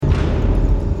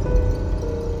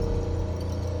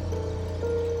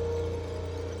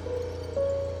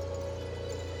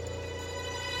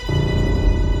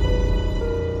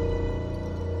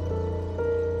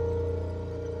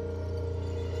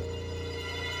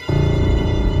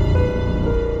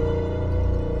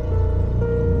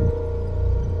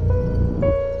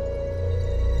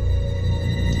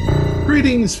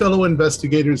Greetings, fellow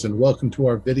investigators, and welcome to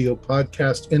our video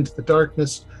podcast, Into the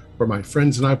Darkness, where my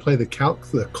friends and I play the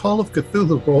Call of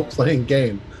Cthulhu role-playing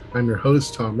game. I'm your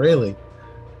host, Tom Rayleigh.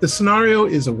 The scenario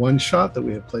is a one-shot that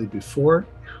we have played before,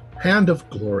 Hand of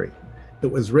Glory.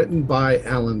 It was written by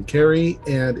Alan Carey,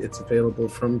 and it's available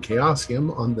from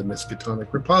Chaosium on the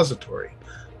Miskatonic repository.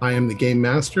 I am the Game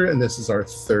Master, and this is our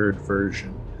third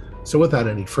version. So without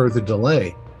any further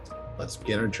delay, let's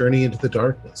begin our journey into the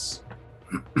darkness.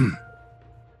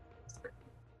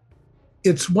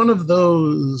 It's one of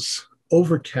those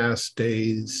overcast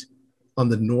days on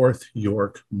the North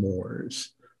York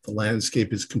moors. The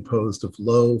landscape is composed of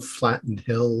low, flattened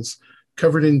hills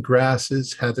covered in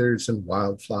grasses, heathers, and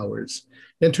wildflowers,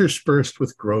 interspersed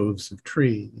with groves of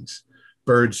trees.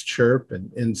 Birds chirp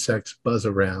and insects buzz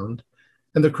around,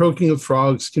 and the croaking of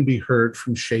frogs can be heard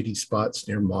from shady spots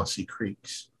near mossy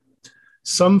creeks.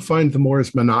 Some find the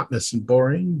moors monotonous and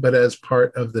boring, but as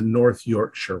part of the North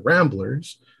Yorkshire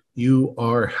Ramblers, you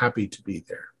are happy to be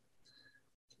there.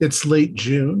 It's late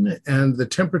June, and the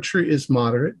temperature is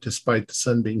moderate despite the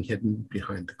sun being hidden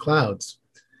behind the clouds.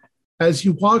 As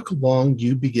you walk along,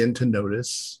 you begin to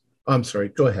notice... I'm sorry,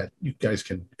 go ahead. You guys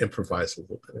can improvise a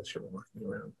little bit as you're walking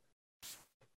around.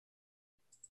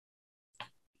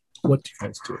 What do you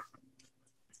guys do?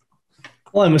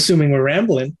 Well, I'm assuming we're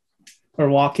rambling or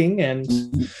walking,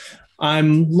 and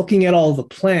I'm looking at all the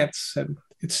plants, and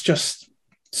it's just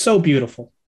so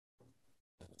beautiful.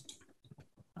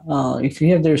 If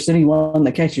there's anyone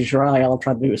that catches your eye, I'll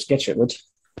try to do a sketch of it.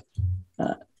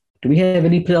 Do we have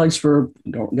any place for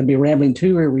going to be rambling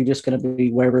to, or are we just going to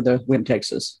be wherever the wind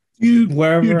takes us?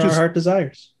 Wherever our heart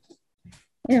desires.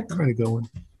 Yeah, kind of going.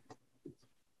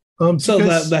 Do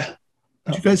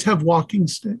you guys have walking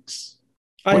sticks?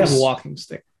 I have a walking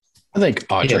stick. I think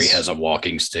Audrey has a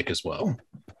walking stick as well.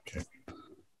 Okay.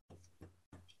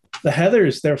 The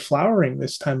heathers, they're flowering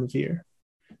this time of year.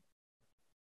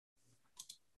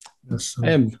 Yes, I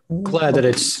am glad that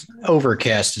it's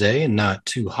overcast today and not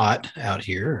too hot out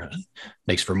here.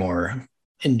 Makes for more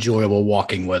enjoyable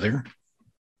walking weather.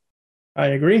 I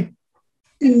agree.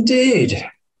 Indeed.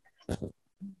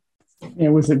 Yeah,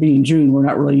 with it being June, we're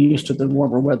not really used to the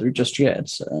warmer weather just yet.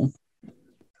 So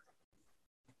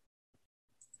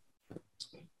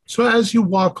as you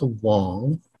walk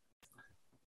along,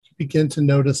 you begin to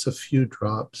notice a few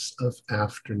drops of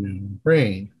afternoon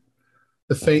rain.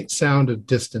 The faint sound of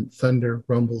distant thunder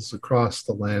rumbles across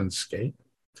the landscape.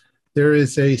 There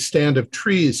is a stand of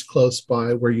trees close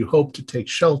by where you hope to take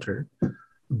shelter,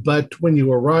 but when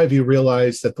you arrive, you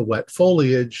realize that the wet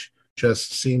foliage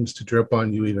just seems to drip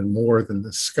on you even more than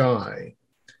the sky.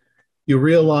 You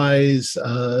realize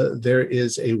there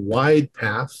is a wide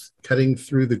path cutting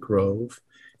through the grove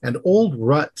and old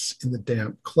ruts in the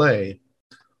damp clay.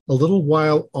 A little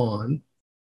while on,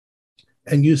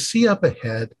 and you see up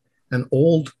ahead an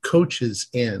old coach's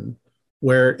inn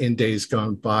where in days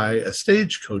gone by, a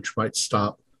stagecoach might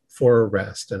stop for a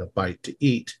rest and a bite to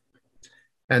eat.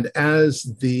 And as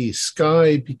the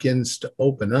sky begins to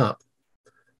open up,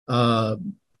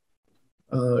 you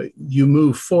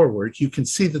move forward. You can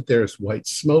see that there's white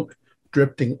smoke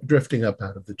drifting up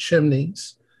out of the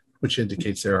chimneys, which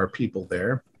indicates there are people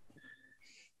there.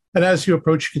 And as you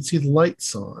approach, you can see the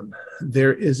lights on.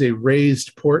 There is a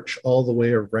raised porch all the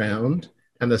way around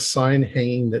and a sign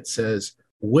hanging that says,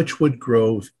 Witchwood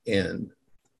Grove Inn.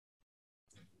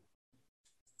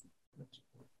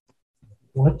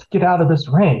 Let's get out of this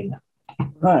rain.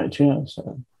 Right, yeah.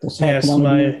 So yes,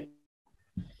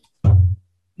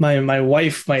 my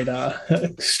wife might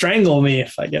strangle me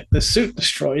if I get this suit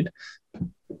destroyed.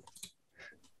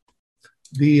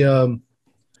 You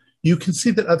can see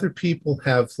that other people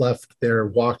have left their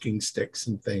walking sticks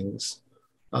and things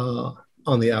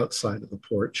on the outside of the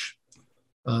porch.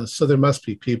 So there must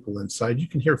be people inside. You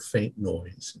can hear faint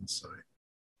noise inside.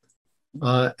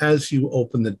 As you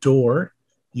open the door,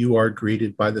 you are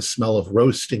greeted by the smell of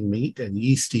roasting meat and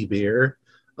yeasty beer.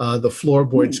 The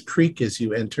floorboards creak as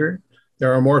you enter.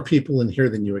 There are more people in here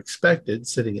than you expected,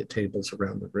 sitting at tables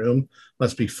around the room.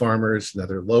 Must be farmers and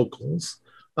other locals.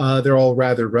 They're all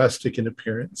rather rustic in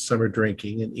appearance. Some are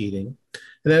drinking and eating.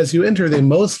 And as you enter, they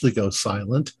mostly go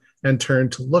silent and turn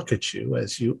to look at you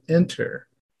as you enter.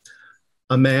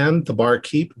 A man, the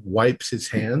barkeep, wipes his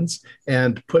hands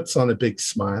and puts on a big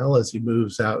smile as he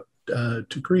moves out to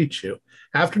greet you.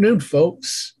 Afternoon,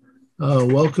 folks.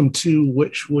 Welcome to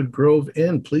Witchwood Grove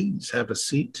Inn. Please have a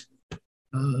seat.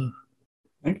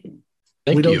 Thank you.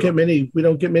 We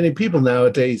don't get many people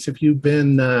nowadays. Have you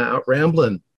been out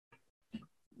rambling?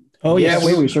 Oh yeah,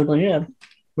 we certainly have.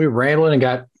 We were rambling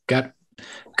and got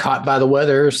caught by the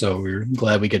weather, so we were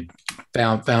glad we could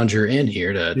found your inn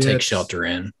here to take it's- shelter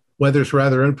in. Weather's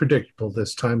rather unpredictable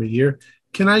this time of year.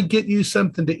 Can I get you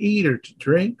something to eat or to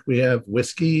drink? We have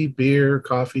whiskey, beer,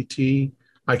 coffee, tea.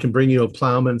 I can bring you a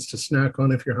Plowman's to snack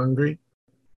on if you're hungry.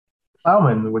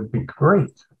 Plowman would be great.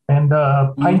 And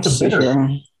a pint of Let's see bitter.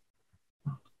 here.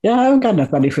 Yeah, I haven't got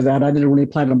enough money for that. I didn't really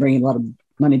plan on bringing a lot of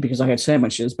money because I had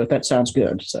sandwiches, but that sounds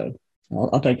good. So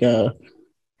I'll take a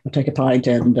pint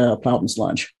and Plowman's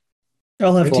lunch.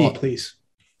 I'll have tea, Well, please.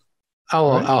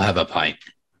 I'll have a pint.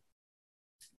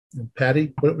 And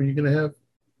Patty, what were you going to have?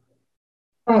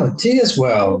 Oh, tea as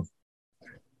well.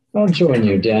 I'll join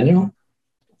you, Daniel.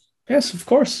 Yes, of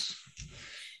course.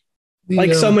 The,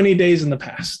 Like so many days in the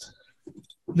past.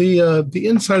 The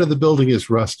inside of the building is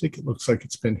rustic. It looks like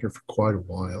it's been here for quite a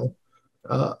while.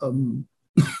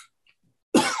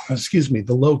 Excuse me.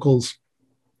 The locals,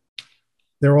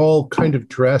 they're all kind of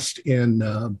dressed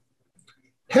in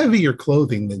heavier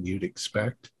clothing than you'd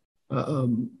expect.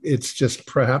 It's just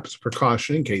perhaps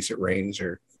precaution in case it rains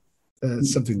or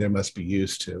something they must be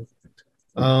used to.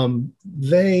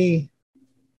 They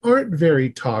aren't very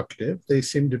talkative. They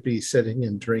seem to be sitting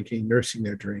and drinking, nursing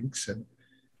their drinks and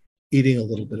eating a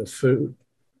little bit of food.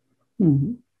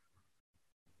 Mm-hmm.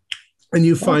 And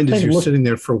you find as you're look. sitting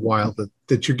there for a while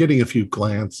that you're getting a few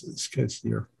glances because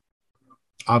you're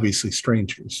obviously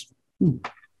strangers.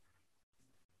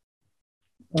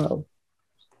 What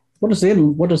does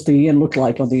the inn look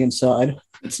like on the inside?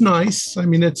 It's nice. I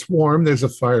mean, it's warm. There's a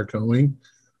fire going.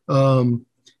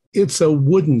 It's a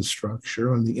wooden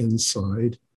structure on the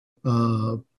inside.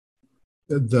 The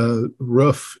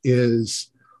roof is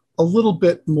a little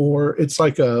bit more, it's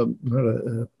like a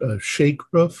shake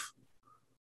roof.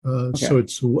 So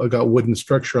it's got wooden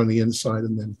structure on the inside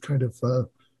and then kind of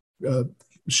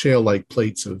shale-like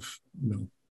plates of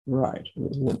Right.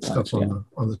 stuff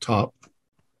on the top.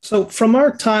 So from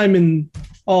our time in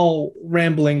all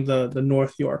rambling the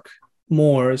North York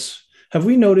moors, have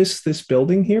we noticed this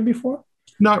building here before?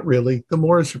 Not really. The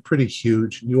moors are pretty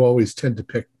huge. You always tend to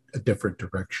pick a different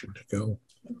direction to go.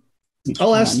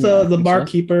 I'll ask the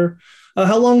barkeeper,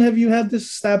 how long have you had this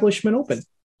establishment open?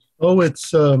 Oh,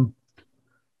 it's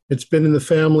been in the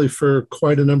family for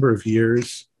quite a number of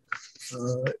years.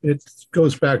 It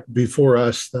goes back before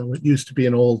us, though. It used to be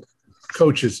an old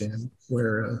coach's inn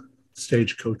where a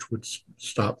stagecoach would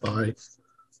stop by.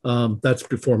 That's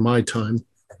before my time.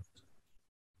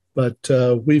 But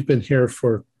we've been here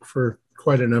for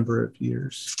quite a number of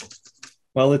years.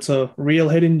 Well, it's a real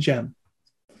hidden gem.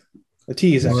 The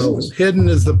tea is excellent. Hidden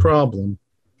is the problem.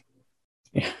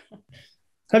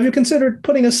 Have you considered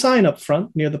putting a sign up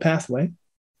front near the pathway?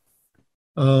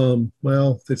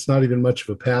 Well, it's not even much of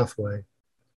a pathway.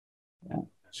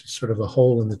 It's just sort of a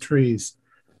hole in the trees.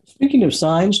 Speaking of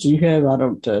signs, do you have,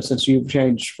 since you've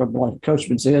changed from like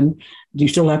Coachman's Inn, do you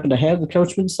still happen to have the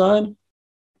Coachman's sign?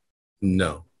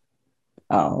 No.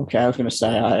 Oh, okay. I was going to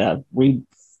say, a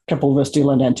couple of us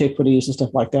deal in antiquities and stuff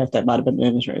like that. That might have been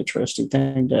an interesting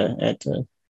thing to add to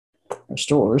our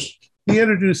stores. He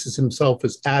introduces himself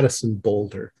as Addison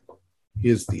Boulder. He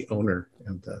is the owner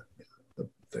and the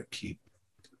keep.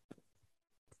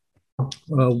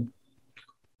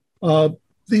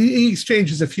 He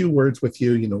exchanges a few words with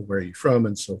you, where you're from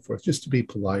and so forth, just to be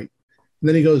polite. And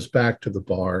then he goes back to the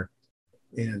bar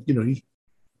and, he's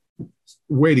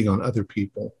waiting on other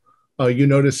people. You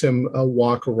notice him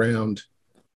walk around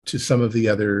to some of the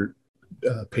other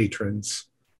patrons.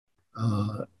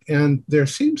 And there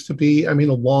seems to be, a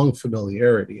long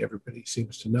familiarity. Everybody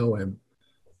seems to know him.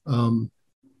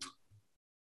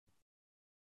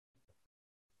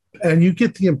 And you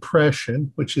get the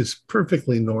impression, which is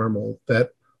perfectly normal,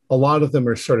 that a lot of them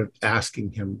are sort of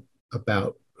asking him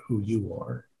about who you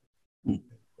are and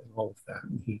all of that.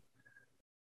 And he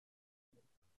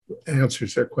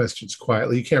answers their questions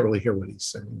quietly. You can't really hear what he's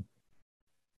saying.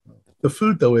 The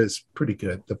food, though, is pretty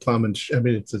good. The plowman's,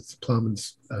 it's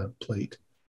plowman's plate.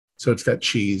 So it's got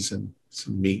cheese and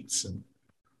some meats and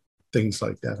things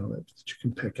like that on it that you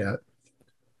can pick at.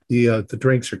 The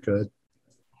drinks are good.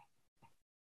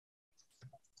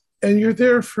 And you're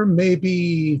there for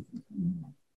maybe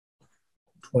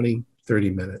 20, 30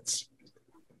 minutes.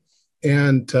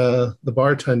 And the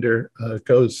bartender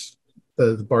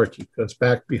the barkeep goes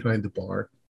back behind the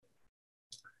bar.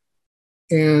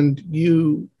 And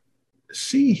you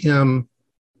see him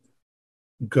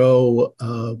go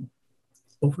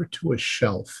over to a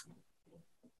shelf.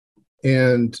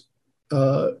 And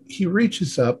he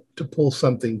reaches up to pull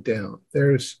something down.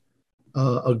 There's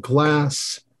a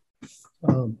glass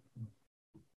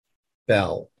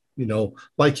bell,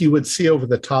 like you would see over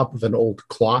the top of an old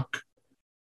clock,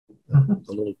 the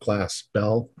little glass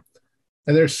bell.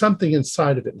 and there's something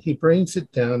inside of it. He brings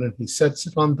it down and he sets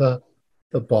it on the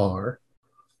bar.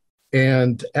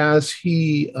 And as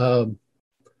he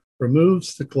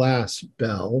removes the glass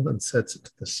bell and sets it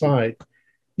to the side,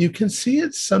 you can see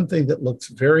it's something that looks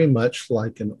very much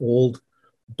like an old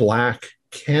black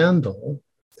candle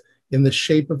in the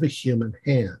shape of a human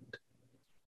hand.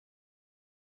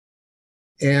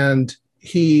 And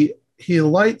he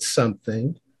lights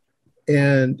something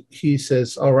and he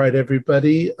says, all right,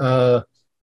 everybody,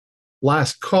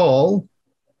 last call,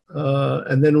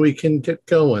 and then we can get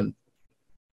going.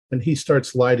 And he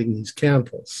starts lighting these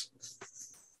candles.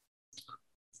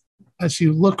 As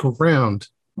you look around,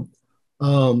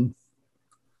 the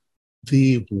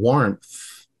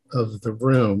warmth of the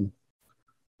room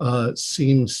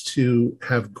seems to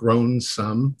have grown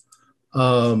some.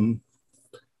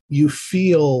 You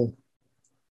feel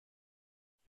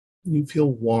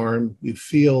warm, you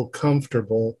feel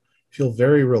comfortable, feel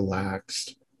very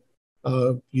relaxed.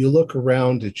 You look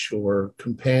around at your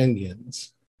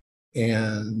companions,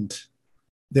 and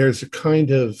there's a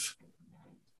kind of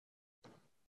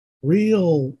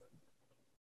real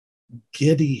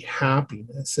giddy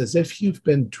happiness, as if you've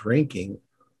been drinking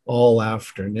all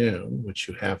afternoon, which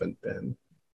you haven't been.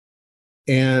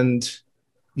 And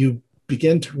you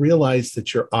begin to realize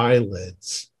that your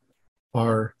eyelids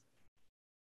are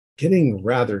getting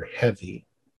rather heavy.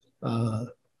 And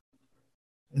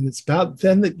it's about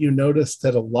then that you notice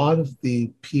that a lot of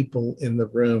the people in the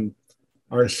room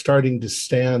are starting to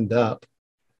stand up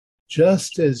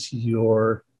just as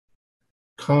your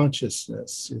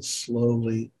consciousness is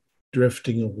slowly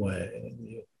drifting away, and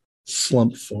you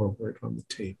slump forward on the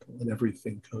table and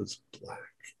everything goes black.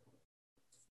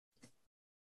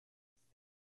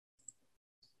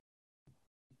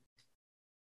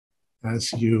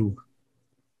 As you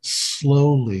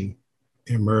slowly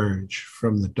emerge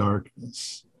from the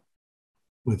darkness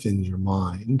within your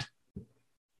mind,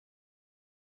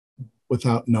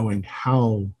 without knowing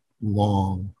how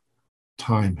long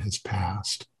time has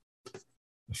passed,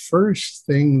 the first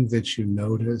thing that you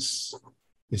notice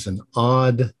is an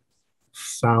odd,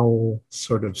 foul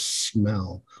sort of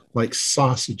smell, like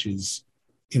sausages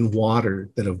in water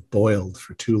that have boiled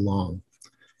for too long.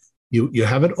 You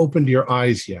haven't opened your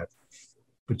eyes yet,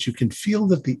 but you can feel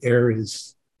that the air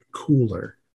is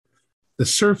cooler. The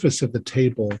surface of the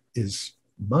table is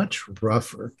much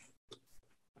rougher.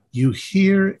 You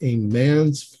hear a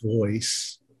man's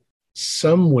voice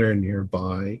somewhere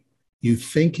nearby. You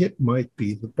think it might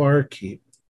be the barkeep.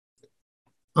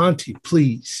 Auntie,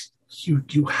 please,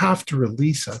 you have to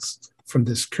release us from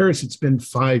this curse. It's been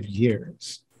 5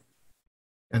 years.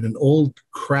 And an old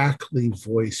crackly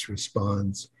voice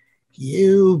responds,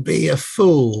 you be a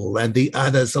fool and the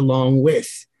others along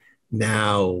with.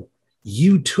 Now,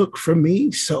 you took from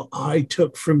me, so I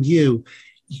took from you.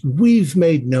 We've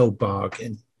made no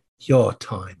bargain. Your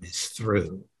time is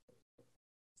through.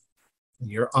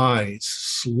 Your eyes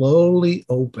slowly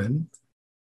open.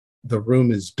 The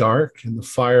room is dark and the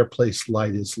fireplace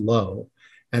light is low.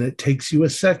 And it takes you a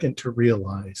second to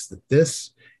realize that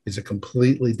this is a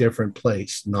completely different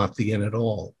place, not the inn at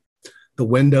all. The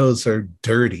windows are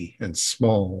dirty and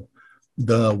small.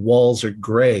 The walls are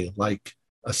gray like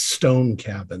a stone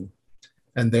cabin.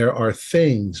 And there are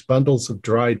things, bundles of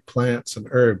dried plants and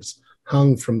herbs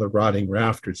hung from the rotting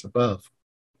rafters above.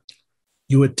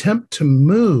 You attempt to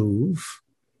move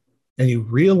and you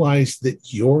realize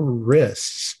that your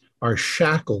wrists are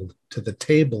shackled to the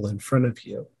table in front of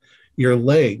you. Your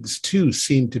legs, too,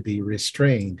 seem to be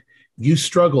restrained. You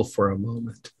struggle for a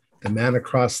moment. The man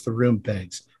across the room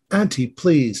begs, Auntie,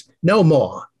 please, no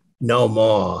more, no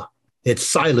more. It's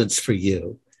silence for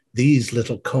you. These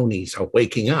little conies are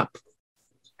waking up.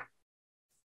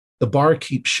 The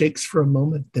barkeep shakes for a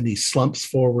moment, then he slumps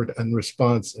forward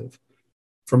unresponsive.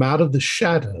 From out of the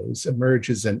shadows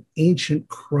emerges an ancient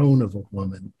crone of a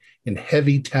woman in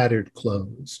heavy tattered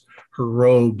clothes. Her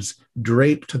robes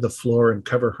drape to the floor and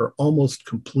cover her almost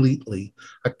completely.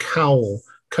 A cowl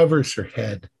covers her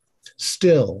head.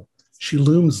 Still, she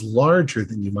looms larger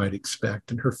than you might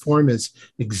expect, and her form is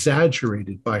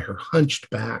exaggerated by her hunched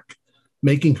back,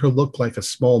 making her look like a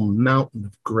small mountain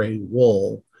of gray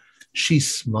wool. She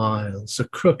smiles, a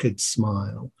crooked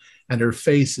smile, and her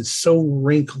face is so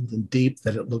wrinkled and deep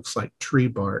that it looks like tree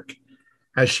bark.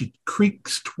 As she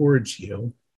creaks towards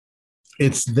you,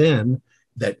 it's then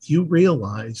that you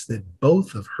realize that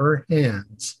both of her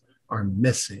hands are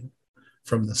missing.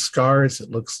 From the scars, it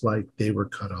looks like they were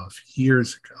cut off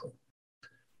years ago.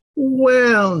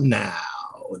 Well, now,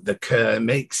 the cur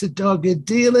makes a dogged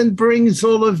deal and brings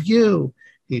all of you.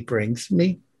 He brings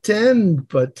me 10,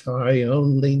 but I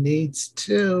only needs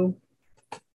 2.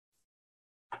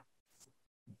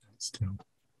 things too.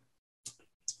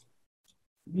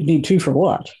 You need two for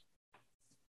what?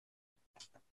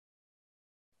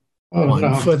 Oh, One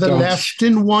no, for the don't. left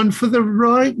and one for the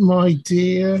right, my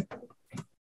dear.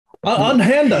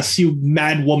 Unhand us, you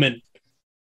mad woman.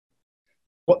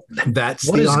 That's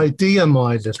What the is- idea,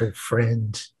 my little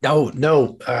friend. No.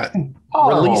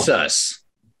 Release us.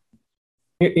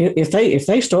 If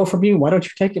they stole from you, why don't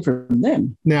you take it from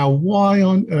them? Now, why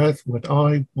on earth would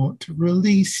I want to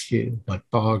release you? What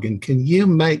bargain can you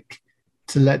make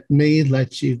to let me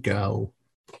let you go?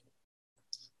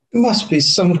 There must be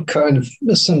some kind of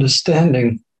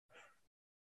misunderstanding.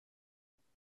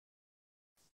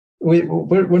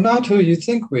 We're not who you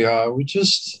think we are. We're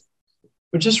just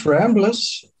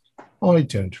ramblers. I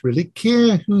don't really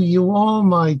care who you are,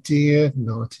 my dear.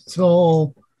 Not at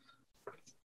all.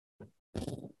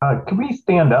 Can we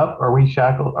stand up? Are we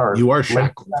shackled? Or You are legs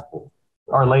shackled.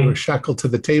 Our You're legs. shackled to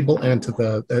the table and to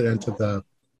the.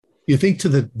 You think to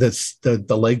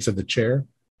the legs of the chair?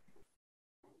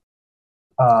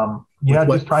 Yeah,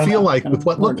 With just trying with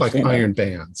what look like Stand up. iron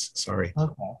bands. Sorry.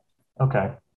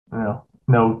 Okay.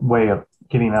 No way of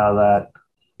getting out of that.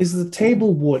 Is the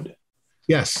table wood?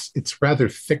 Yes, it's rather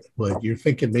thick wood. You're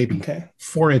thinking maybe Okay.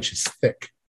 4 inches thick.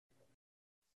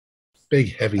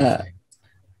 Big, heavy thing.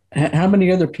 How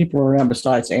many other people are around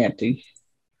besides Auntie?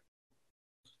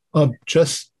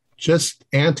 Just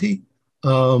Auntie,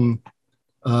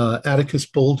 Atticus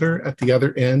Boulder at the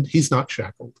other end. He's not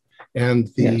shackled, and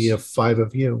the Yes. 5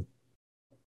 of you.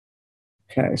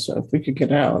 Okay, so if we could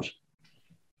get out.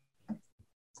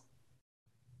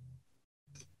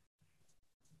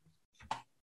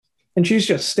 And she's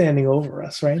just standing over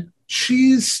us, right?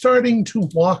 She's starting to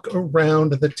walk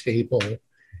around the table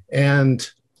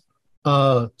and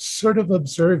sort of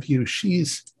observe you.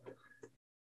 She's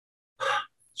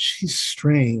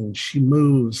strange. She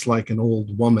moves like an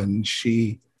old woman.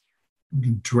 She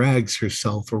drags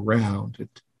herself around.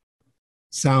 It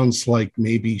sounds like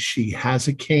maybe she has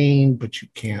a cane, but you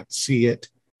can't see it.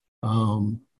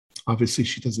 Obviously,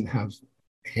 she doesn't have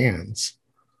hands.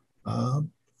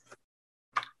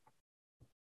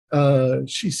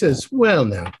 She says, well,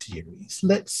 now, dearies,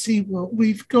 let's see what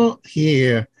we've got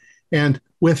here. And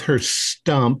with her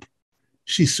stump,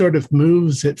 she sort of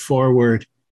moves it forward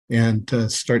and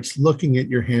starts looking at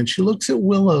your hand. She looks at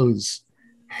Willow's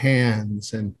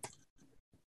hands and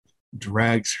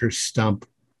drags her stump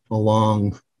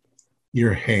along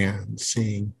your hand,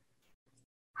 seeing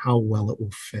how well it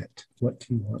will fit. What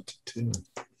do you want to do?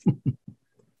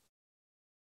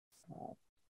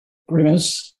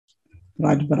 Grimace,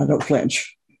 but I don't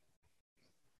flinch.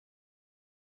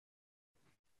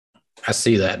 I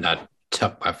see that and I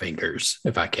tuck my fingers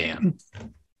if I can.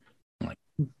 Like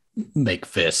make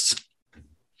fists.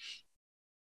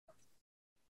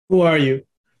 Who are you?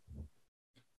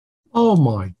 Oh,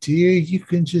 my dear, you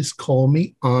can just call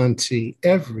me Auntie.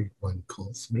 Everyone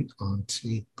calls me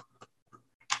Auntie.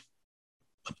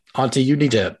 Auntie, you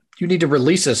need to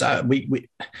release us. I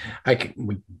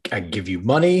give you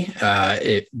money.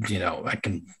 I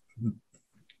can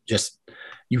just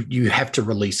you have to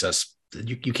release us.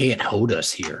 You can't hold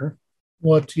us here.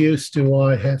 What use do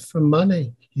I have for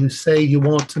money? You say you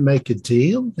want to make a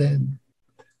deal, then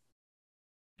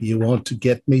you want to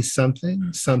get me something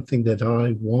that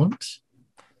I want.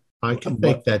 I can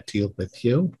make that deal with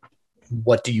you.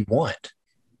 What do you want?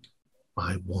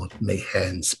 I want my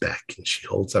hands back. And she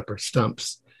holds up her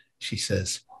stumps. She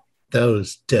says,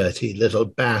 those dirty little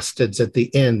bastards at the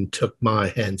inn took my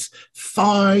hands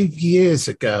 5 years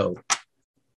ago.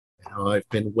 And I've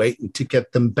been waiting to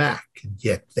get them back, and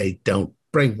yet they don't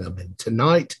bring them. And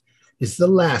tonight is the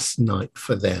last night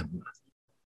for them.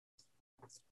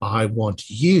 I want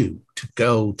you to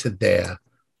go to their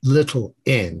little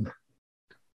inn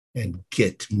and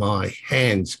get my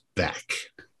hands back.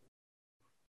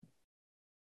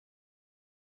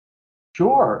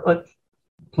 Sure.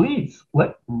 Please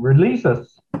release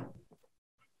us.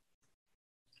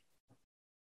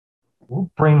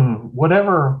 We'll bring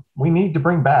whatever we need to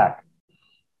bring back.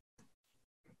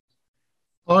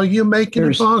 Are you making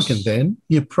a bargain then?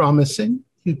 You're promising?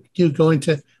 You're going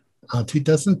to... Auntie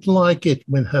doesn't like it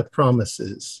when her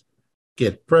promises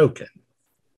get broken.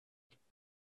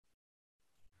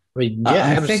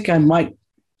 I think I might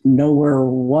know where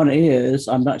one is.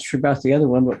 I'm not sure about the other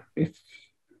one, but if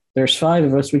there's 5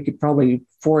 of us, we could probably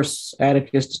force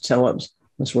Atticus to tell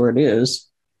us where it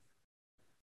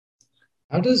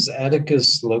How does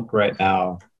Atticus look right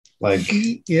now?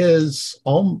 He is,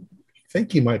 I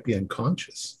think he might be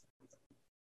unconscious.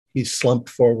 He's slumped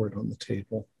forward on the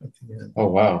table at the end. Oh,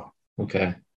 wow.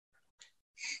 Okay.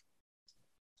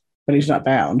 But he's not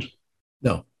bound.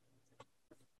 No.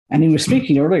 And he was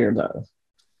speaking earlier, though.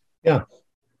 Yeah.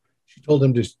 She told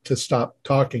him to stop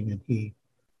talking, and he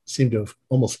seemed to have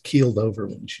almost keeled over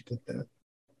when she did that.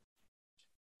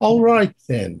 All right,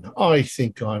 then. I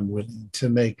think I'm willing to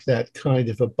make that kind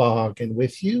of a bargain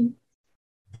with you.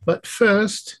 But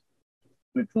first,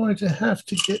 we're going to have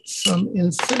to get some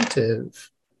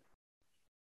incentive.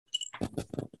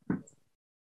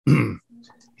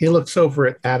 He looks over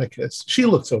at Atticus. She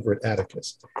looks over at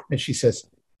Atticus, and she says,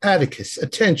 Atticus,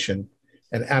 attention.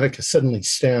 And Atticus suddenly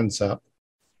stands up,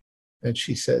 and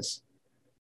she says,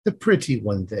 the pretty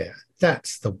one there,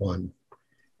 that's the one.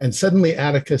 And suddenly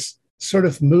Atticus sort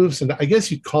of moves, and I guess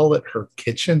you'd call it her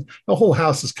kitchen. The whole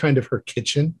house is kind of her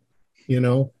kitchen, you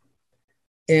know?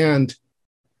 And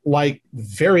like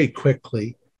very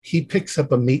quickly, he picks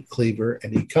up a meat cleaver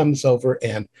and he comes over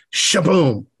and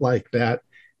shaboom, like that.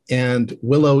 And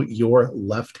Willow, your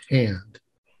left hand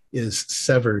is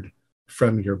severed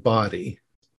from your body.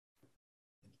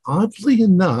 Oddly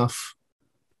enough,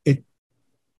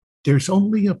 there's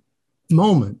only a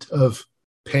moment of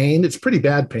pain. It's pretty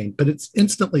bad pain, but it's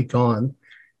instantly gone.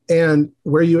 And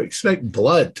where you expect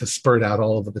blood to spurt out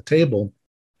all over the table,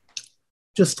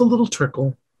 just a little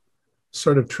trickle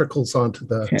sort of trickles onto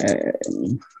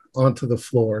the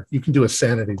floor. You can do a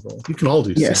sanity roll. You can all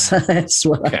do yes, sanity. That's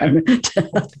what I'm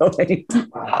doing.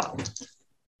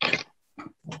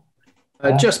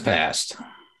 Just passed.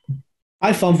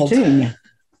 I fumbled. 15.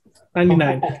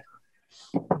 99.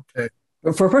 Okay.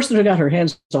 For a person who got her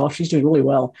hands off, she's doing really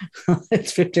well.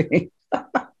 It's 15.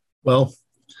 Well,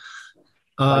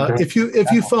 if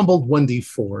you fumbled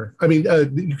 1d4, I mean,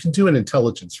 you can do an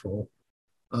intelligence roll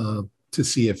to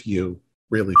see if you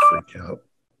really freak out.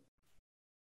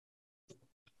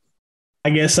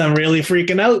 I guess I'm really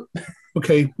freaking out.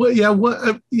 Okay. Well, yeah.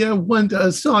 One.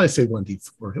 Still, I say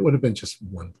 1d4. It would have been just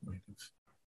 1 point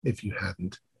if you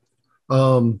hadn't.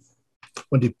 1d4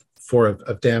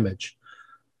 of damage.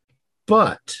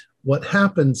 But what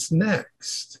happens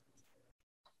next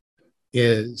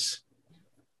is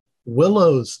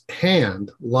Willow's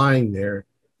hand lying there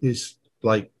is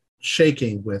like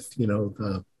shaking with,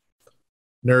 the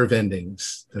nerve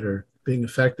endings that are being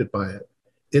affected by it.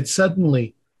 It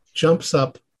suddenly jumps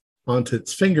up onto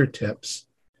its fingertips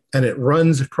and it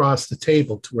runs across the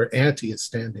table to where Auntie is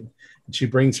standing. And she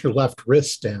brings her left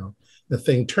wrist down. The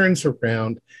thing turns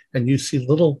around and you see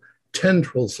little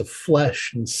tendrils of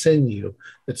flesh and sinew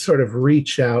that sort of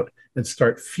reach out and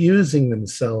start fusing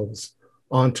themselves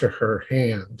onto her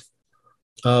hand,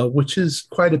 which is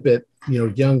quite a bit,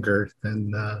 younger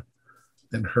than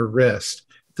her wrist.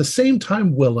 At the same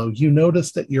time, Willow, you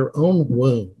notice that your own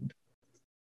wound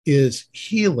is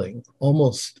healing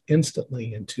almost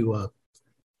instantly into a,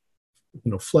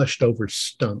 fleshed over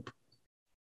stump.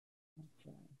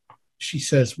 She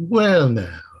says, well,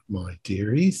 now, my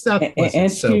dearies, that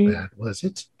wasn't so bad, was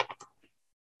it?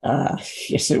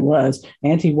 Yes, it was.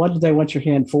 Auntie, what did they want your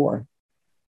hand for?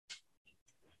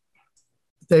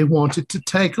 They wanted to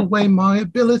take away my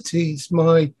abilities,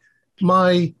 my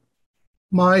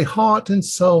heart and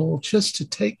soul, just to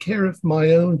take care of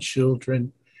my own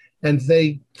children. And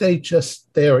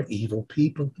they're evil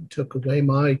people who took away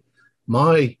my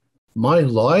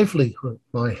livelihood,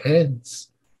 my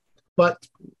hands. But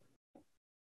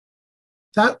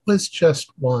that was just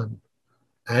one.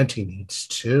 Auntie needs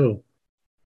two.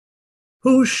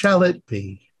 Who shall it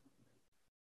be?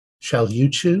 Shall you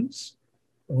choose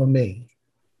or me?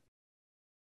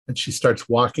 And she starts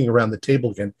walking around the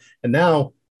table again. And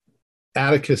now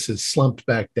Atticus is slumped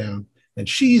back down and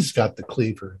she's got the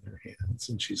cleaver in her hands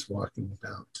and she's walking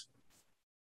about.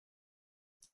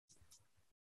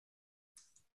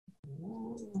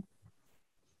 What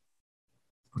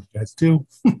do you guys do?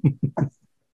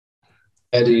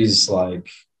 Eddie's like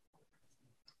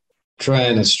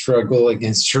trying to struggle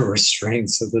against your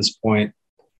restraints at this point.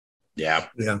 Yeah.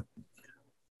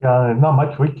 Not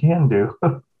much we can do.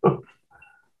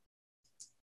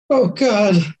 Oh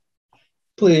God,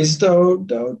 please don't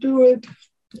do it.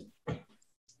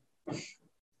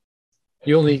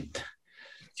 You only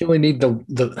need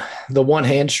the one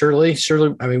hand, Shirley.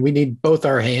 I mean, we need both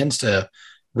our hands to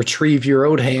retrieve your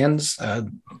own hands.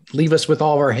 Leave us with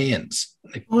all of our hands.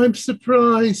 I'm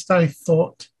surprised. I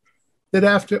thought that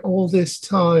after all this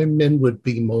time, men would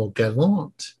be more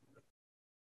gallant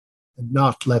and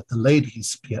not let the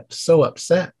ladies get so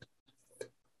upset.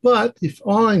 But if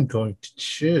I'm going to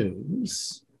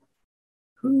choose,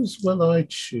 whose will I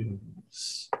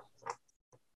choose?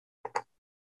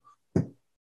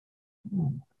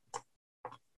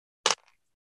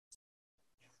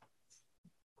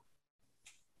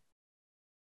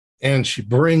 And she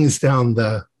brings down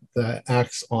the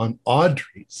axe on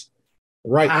Audrey's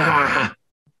right there.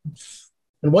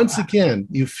 And once again,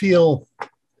 you feel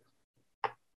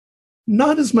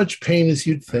not as much pain as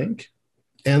you'd think,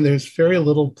 and there's very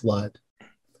little blood.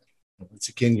 Once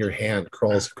again, your hand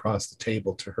crawls across the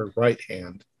table to her right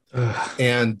hand,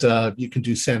 and you can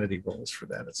do sanity rolls for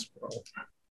that as well.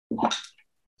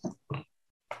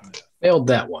 Failed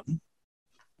that one.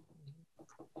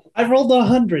 I rolled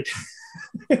 100.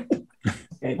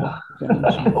 Okay. Oh,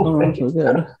 so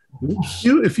good.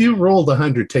 If you rolled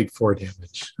 100, take 4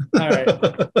 damage. All right.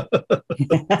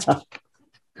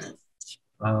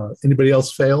 Anybody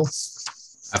else fail?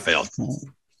 I failed.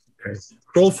 Okay.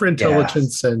 Roll for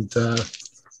intelligence and.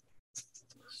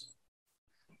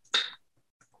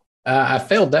 I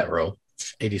failed that roll.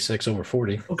 86 over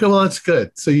 40. Okay, well that's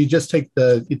good. So you just take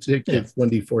the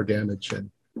 1d4 damage and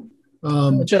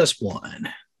just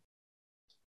one.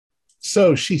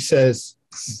 So she says,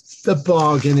 the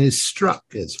bargain is struck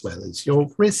as well as your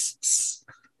wrists.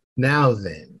 Now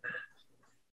then,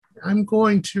 I'm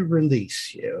going to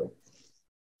release you.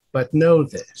 But know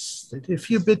this, that if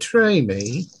you betray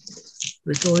me,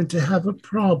 we're going to have a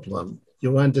problem.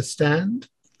 You understand?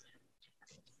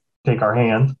 Take our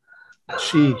hands.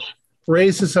 She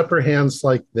raises up her hands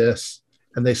like this,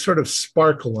 and they sort of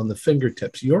sparkle on the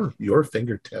fingertips, your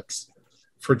fingertips,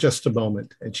 for just a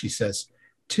moment. And she says,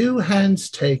 2 hands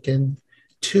taken,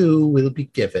 2 will be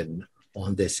given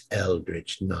on this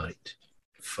eldritch night.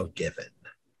 Forgiven.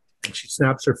 And she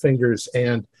snaps her fingers,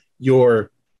 and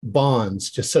your bonds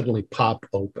just suddenly pop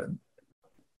open.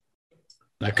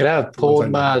 I could have pulled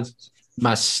my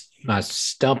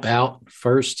stump out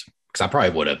first, because I probably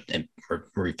would have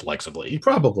reflexively.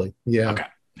 Probably, yeah.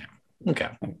 Okay.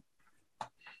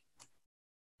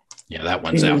 Yeah, that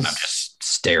one's out. I'm just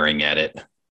staring at it.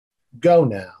 Go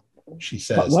now, she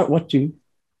says. What do?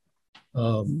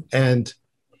 And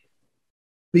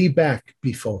be back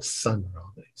before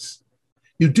sunrise.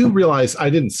 You do realize, I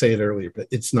didn't say it earlier, but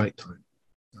it's nighttime.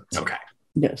 Okay.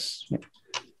 Yes.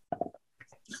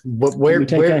 But where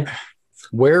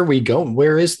are we going?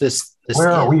 Where is this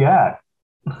Where are we at?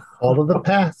 Follow the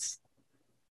path.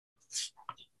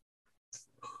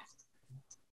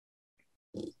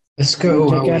 Let's go.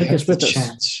 Can we take Atticus with us?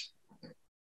 Chance.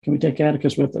 Can we take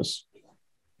Atticus with us?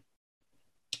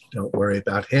 Don't worry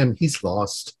about him. He's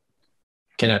lost.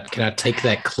 Can I take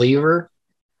that cleaver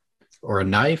or a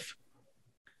knife?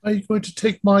 Are you going to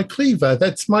take my cleaver?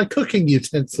 That's my cooking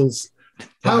utensils.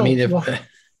 I mean, if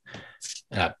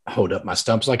I hold up my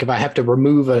stumps, like if I have to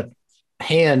remove a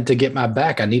hand to get my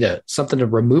back, I need something to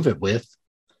remove it with.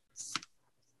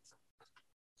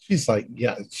 She's like,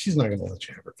 yeah, she's not going to let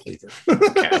you have her cleaver.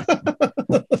 Okay.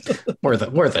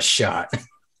 worth a shot.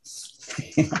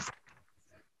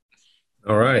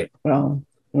 All right. Well,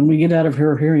 when we get out of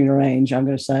her hearing range, I'm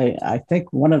going to say I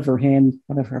think one of her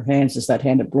hands is that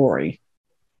hand of glory.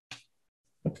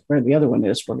 But where the other one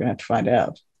is, we're going to have to find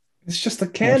out. It's just a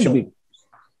candle.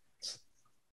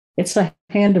 It's a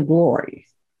hand of glory.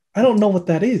 I don't know what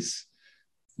that is.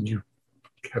 You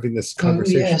having this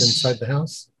conversation inside the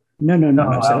house? No.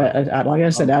 Like I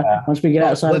said, once we get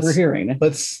outside of her hearing.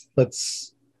 Let's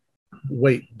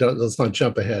wait. Let's not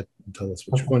jump ahead and tell us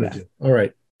what you want to do. All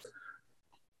right.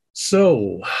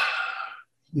 So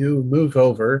you move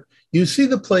over. You see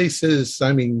the places.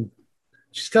 I mean,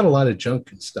 she's got a lot of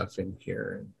junk and stuff in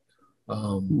here.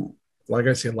 And like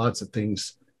I said, lots of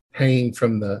things hanging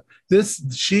from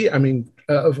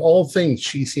of all things,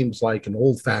 she seems like an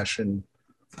old-fashioned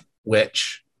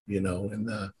witch, in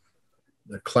the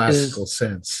classical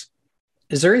sense.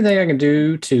 Is there anything I can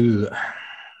do to, I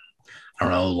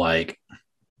don't know, like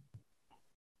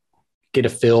get a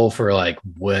feel for like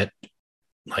what,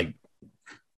 like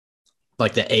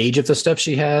the age of the stuff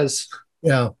she has?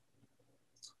 Yeah.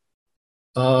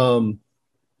 You're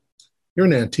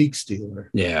an antique dealer.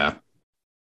 Yeah.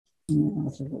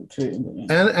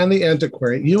 And the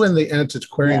antiquarian. You and the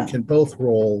antiquarian can both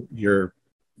roll your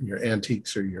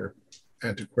antiques or your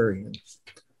antiquarian.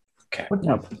 Okay. What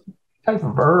type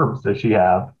of herbs does she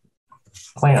have?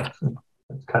 Plants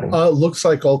it's cutting. Looks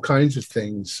like all kinds of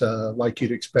things, like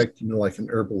you'd expect, like an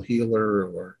herbal healer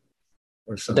or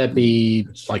something. Would that be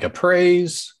like a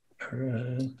praise?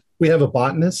 We have a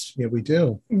botanist. Yeah, we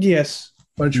do. Yes.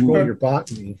 Why don't you roll your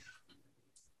botany?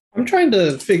 I'm trying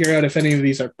to figure out if any of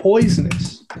these are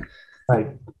poisonous. Right.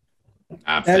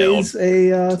 That is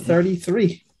a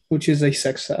 33, which is a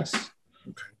success.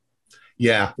 Okay.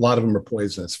 Yeah, a lot of them are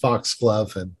poisonous.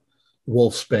 Foxglove and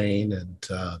wolfsbane and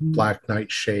black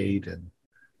nightshade and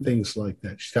things like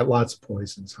that. She's got lots of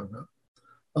poisons hung up.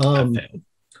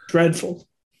 Dreadful.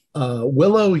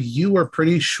 Willow, you are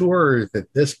pretty sure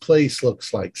that this place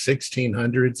looks like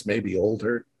 1600s, maybe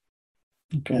older.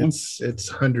 Okay. It's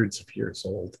hundreds of years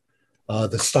old.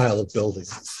 The style of building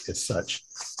is such.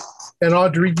 And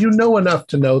Audrey, you know enough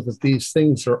to know that these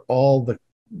things are all the,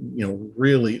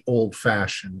 really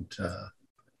old-fashioned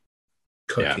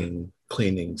cooking,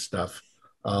 cleaning stuff.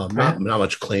 Not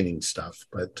much cleaning stuff,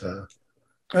 but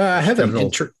I have an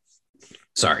interest.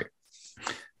 Sorry,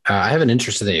 I have an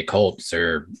interest in the occult. Is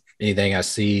there anything I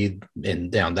see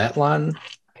down that line,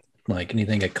 like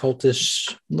anything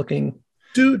occultish looking?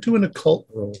 Do an occult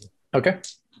roll. Okay.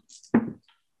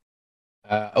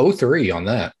 03 on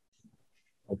that.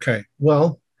 Okay.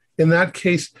 Well, in that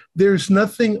case, there's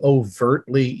nothing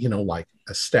overtly, like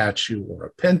a statue or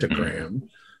a pentagram.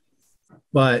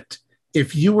 But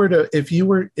if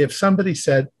somebody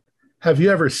said, "Have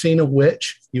you ever seen a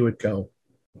witch?" You would go,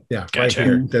 "Yeah, gotcha. Right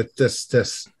here. That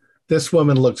this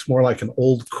woman looks more like an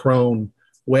old crone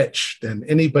witch than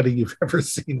anybody you've ever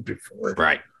seen before."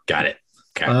 Right. Got it.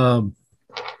 Okay.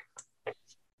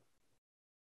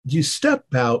 You step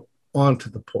out onto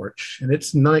the porch, and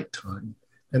it's nighttime,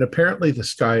 and apparently the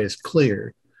sky is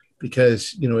clear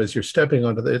because, as you're stepping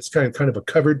onto it's kind of a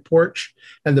covered porch,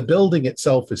 and the building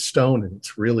itself is stone and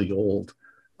it's really old.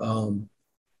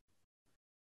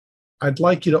 I'd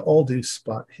like you to all do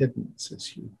spot hiddens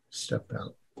as you step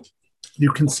out.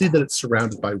 You can see that it's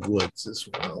surrounded by woods as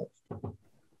well.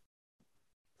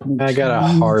 I got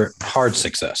a hard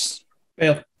success.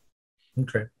 Fail.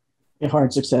 Okay. A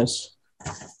hard success.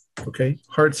 Okay.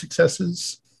 Hard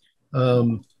successes.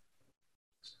 Those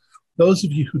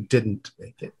of you who didn't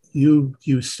make it,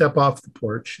 you step off the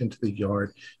porch into the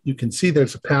yard. You can see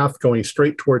there's a path going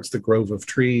straight towards the grove of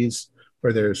trees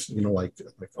where there's, like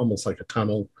almost like a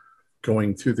tunnel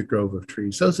going through the grove of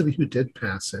trees. Those of you who did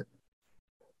pass it,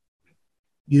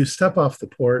 you step off the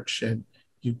porch and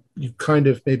you kind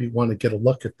of maybe want to get a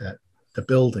look at the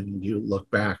building, and you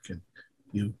look back and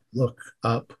you look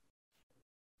up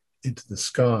into the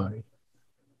sky.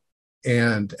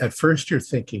 And at first you're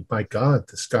thinking, my God,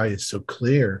 the sky is so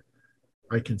clear.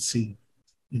 I can see,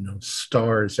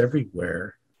 stars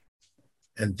everywhere.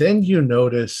 And then you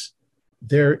notice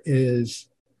there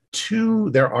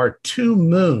are two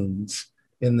moons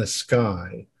in the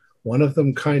sky. One of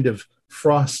them kind of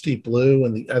frosty blue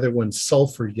and the other one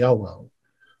sulfur yellow.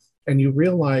 And you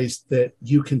realize that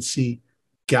you can see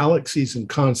galaxies and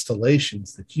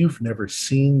constellations that you've never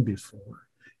seen before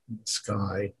in the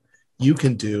sky. You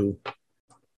can do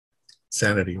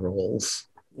sanity rolls.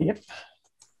 Yep.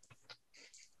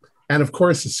 And of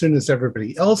course, as soon as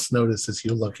everybody else notices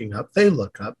you looking up, they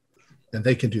look up and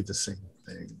they can do the same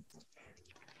thing.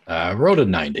 Rolled a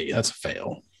 90. That's a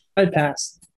fail. I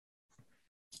passed.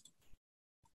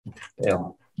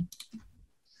 Fail.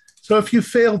 So if you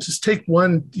fail, just take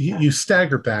one, you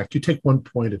stagger back, you take 1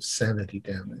 point of sanity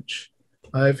damage.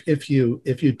 If you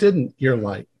didn't, you're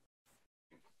like,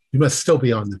 you must still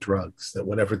be on the drugs, that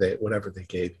whatever they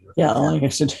gave you. Yeah, like I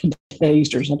said,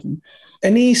 dazed or something.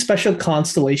 Any special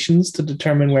constellations to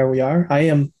determine where we are? I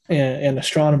am an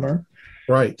astronomer.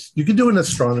 Right. You can do an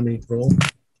astronomy roll.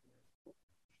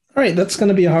 All right, that's going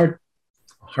to be a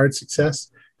hard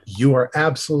success. You are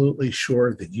absolutely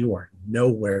sure that you are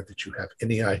nowhere that you have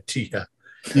any idea.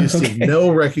 You see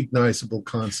no recognizable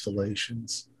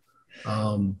constellations.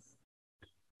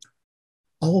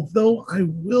 Although I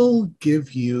will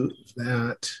give you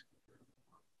that,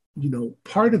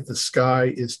 part of the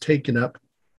sky is taken up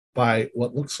by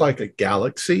what looks like a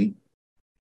galaxy.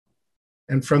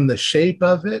 And from the shape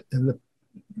of it, and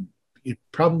you'd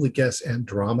probably guess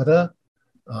Andromeda,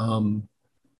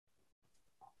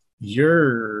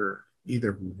 you're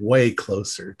either way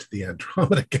closer to the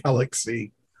Andromeda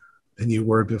galaxy than you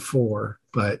were before,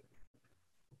 but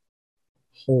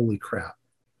holy crap.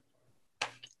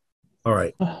 All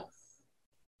right. Is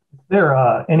there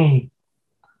any,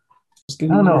 I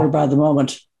don't know, by the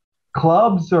moment,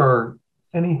 clubs or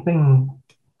anything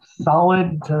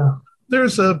solid?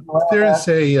 There's a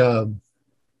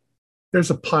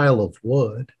pile of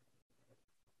wood.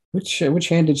 Which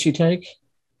hand did she take?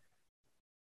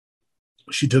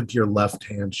 She took your left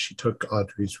hand. She took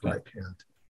Audrey's right hand.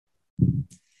 I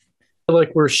feel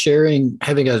like we're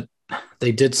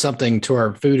they did something to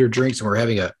our food or drinks, and we're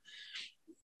having a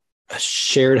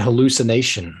shared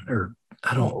hallucination, or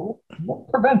I don't know.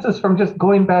 What prevents us from just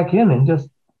going back in and just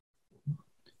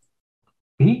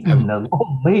beating the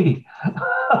old lady?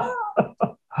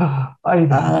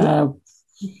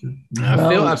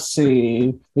 Let's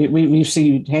see. We've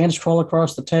seen hands crawl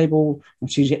across the table,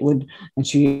 and she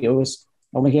was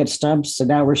only had stumps, and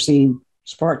now we're seeing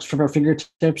sparks from her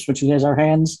fingertips when she has our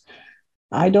hands.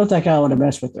 I don't think I want to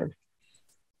mess with her.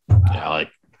 I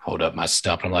hold up my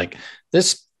stump. I'm like,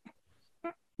 this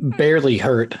barely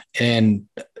hurt and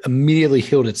immediately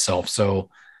healed itself. So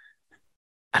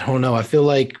I don't know. I feel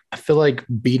like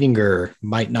beating her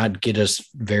might not get us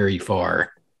very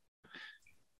far.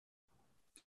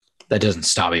 That doesn't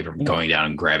stop me from going down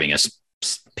and grabbing a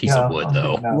piece of wood,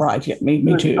 though. Right. Yeah,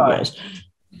 me too, guys.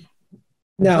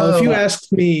 Now, if you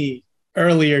asked me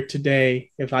earlier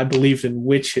today if I believed in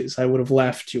witches, I would have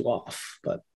laughed you off.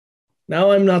 But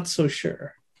now I'm not so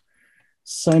sure.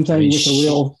 Same thing with the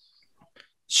real.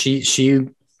 She,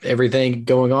 everything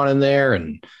going on in there,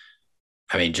 and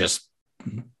I mean, just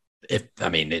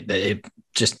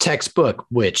just textbook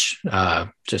witch.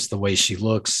 Just the way she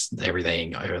looks,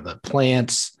 everything, or the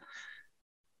plants.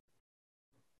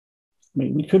 I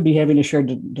mean, we could be having a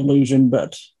shared delusion,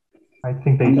 but I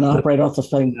think I'm going to operate off the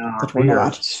thing that we're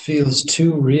not. It feels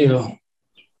too real.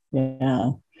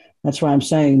 Yeah, that's why I'm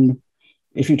saying,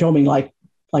 if you told me like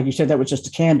you said that was just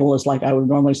a candle, is like I would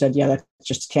normally said, yeah, that's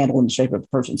just a candle in the shape of a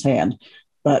person's hand.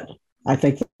 But I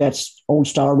think that's old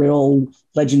style, real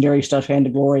legendary stuff. Hand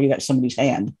of glory. That's somebody's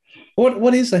hand.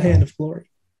 What is a hand of glory?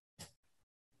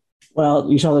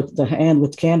 Well, you saw the hand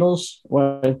with candles.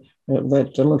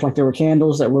 That looked like there were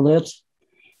candles that were lit.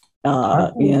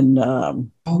 In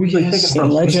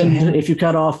legend, if you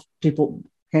cut off people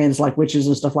hands like witches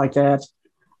and stuff like that,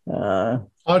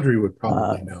 Audrey would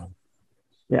probably know.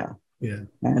 Yeah,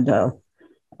 and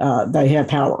they have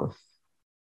power.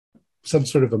 Some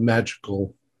sort of a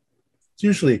magical. It's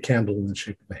usually a candle in the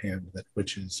shape of a hand that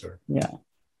witches are. Yeah,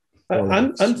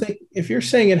 I'm thinking if you're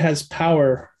saying it has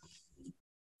power.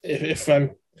 If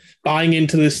I'm buying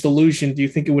into this delusion, do you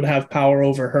think it would have power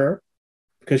over her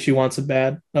because she wants a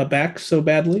back so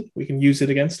badly? We can use it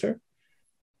against her.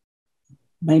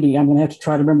 Maybe I'm going to have to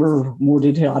try to remember more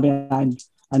detail. I mean,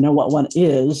 I know what one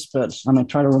is, but I'm going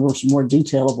to try to remember some more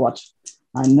detail of what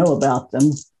I know about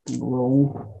them.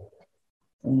 Roll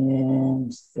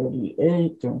and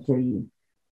 38, 30,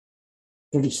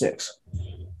 36.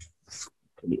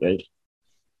 38.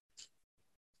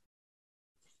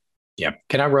 Yeah.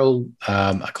 Can I roll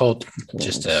a cult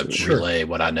just to relay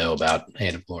what I know about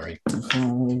Hand of Glory?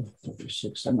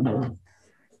 36.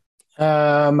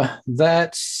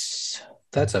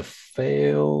 That's a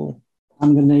fail.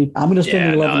 I'm gonna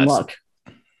spend 11 luck.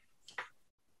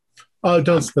 Oh,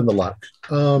 don't spend the luck.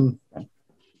 I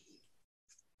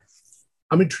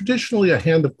mean, traditionally, a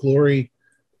Hand of Glory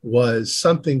was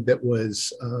something that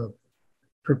was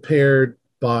prepared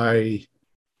by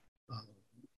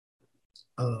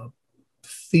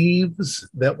thieves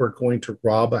that were going to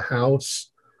rob a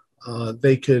house.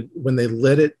 They could, when they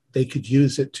lit it, they could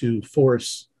use it to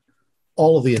force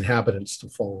all of the inhabitants to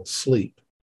fall asleep.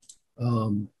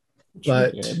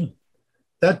 But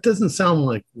that doesn't sound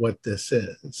like what this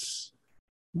is.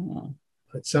 Yeah.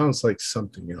 It sounds like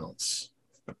something else,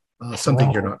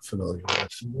 something you're not familiar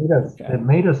with. It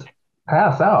made us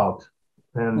pass out.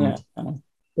 And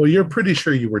well, you're pretty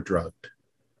sure you were drugged.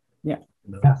 Yeah.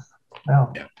 Yes.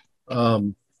 Well. Yeah.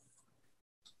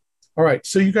 All right.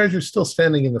 So you guys are still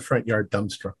standing in the front yard,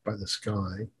 dumbstruck by the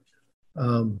sky.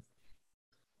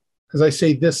 As I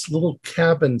say, this little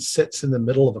cabin sits in the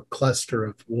middle of a cluster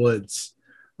of woods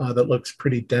that looks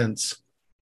pretty dense,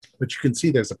 but you can see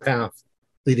there's a path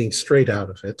leading straight out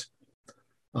of it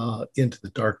into the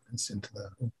darkness, into the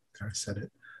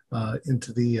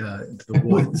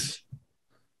woods.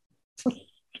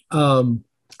 All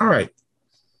right.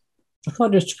 I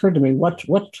thought it just occurred to me, what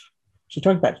she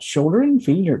talked about children,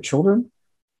 feeding her children?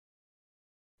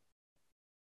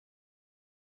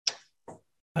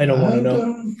 I don't want to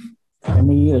know.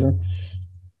 Me either.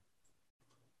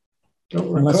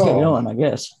 Let's get going, I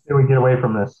guess. Can we get away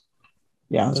from this?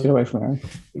 Yeah, let's get away from her.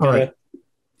 All right.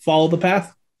 Follow the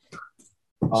path.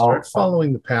 Start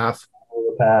following the path.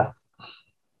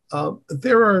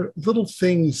 There are little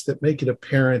things that make it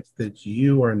apparent that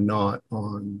you are not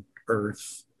on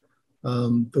Earth.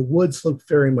 The woods look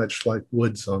very much like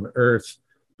woods on Earth,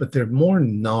 but they're more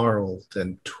gnarled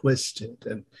and twisted.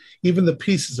 And even the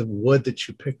pieces of wood that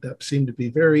you picked up seem to be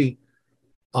very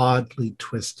oddly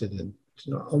twisted and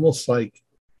almost like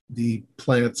the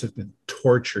plants have been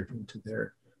tortured into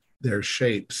their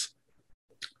shapes.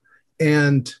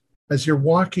 And as you're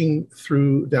walking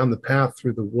down the path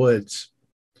through the woods,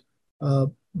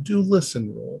 do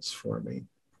listen rolls for me.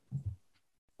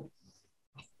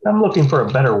 I'm looking for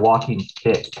a better walking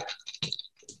stick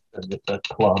than just a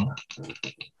club.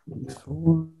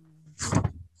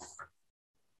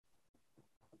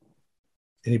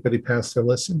 Anybody pass their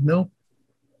listen? No?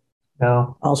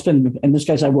 No. I'll spend, in this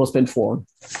case, I will spend 4.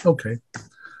 Okay.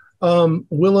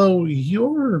 Willow,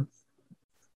 you're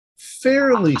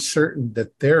fairly certain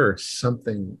that there's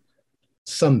something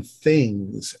some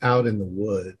things out in the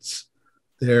woods.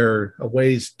 They're a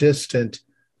ways distant,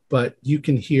 but you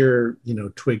can hear,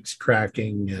 twigs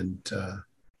cracking and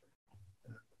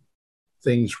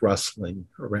things rustling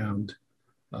around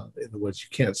in the woods. You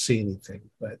can't see anything,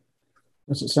 but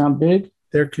does it sound big?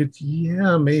 There could,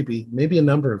 maybe a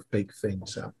number of big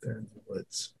things out there in the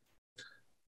woods.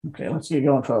 Okay, let's get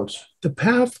going, folks. The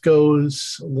path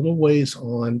goes a little ways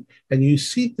on, and you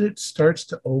see that it starts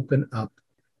to open up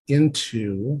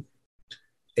into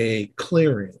a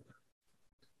clearing.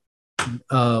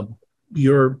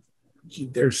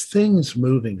 There's things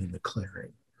moving in the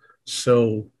clearing,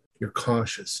 so you're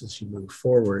cautious as you move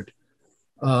forward.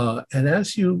 And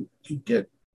as you get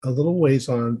a little ways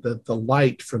on, the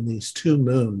light from these two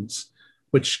moons,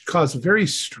 which cause a very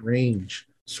strange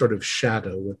sort of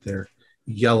shadow with their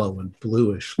yellow and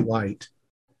bluish light.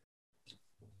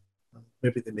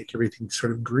 Maybe they make everything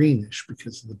sort of greenish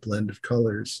because of the blend of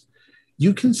colors.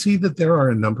 You can see that there are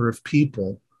a number of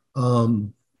people.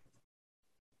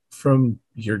 From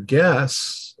your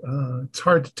guess, it's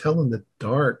hard to tell in the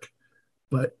dark,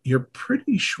 but you're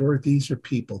pretty sure these are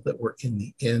people that were in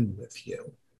the inn with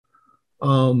you.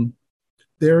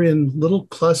 They're in little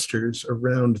clusters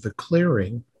around the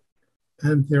clearing,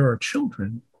 and there are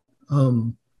children,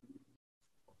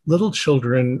 little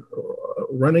children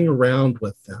running around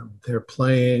with them. They're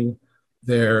playing.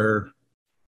 Their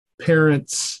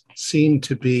parents seem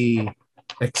to be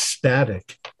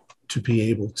ecstatic to be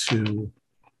able to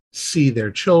see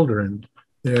their children.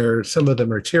 Some of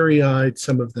them are teary-eyed.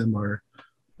 Some of them are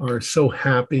so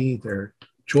happy. They're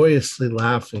joyously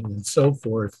laughing and so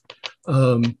forth.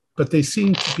 But they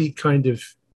seem to be kind of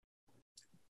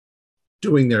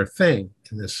doing their thing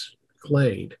in this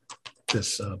glade,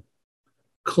 this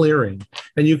clearing.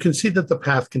 And you can see that the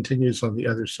path continues on the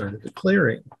other side of the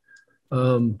clearing.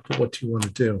 But what do you want to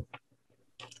do?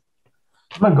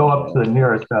 I'm going to go up to the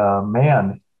nearest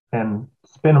man and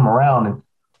spin him around. And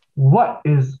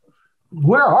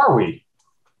where are we?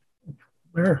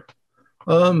 Where?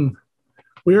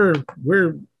 We're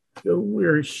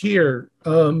here.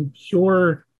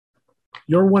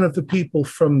 You're one of the people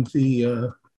from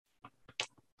the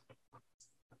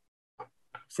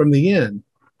inn.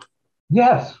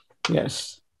 Yes.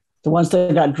 The ones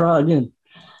that got drugged and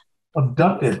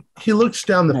abducted. He looks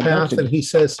down the path and he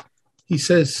says,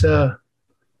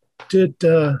 did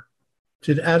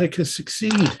Atticus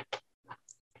succeed?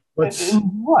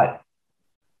 In what?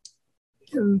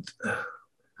 And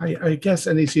I guess,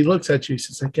 and as he looks at you, he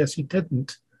says, I guess he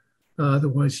didn't.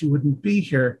 Otherwise, you wouldn't be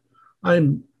here.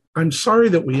 I'm sorry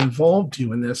that we involved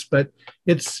you in this, but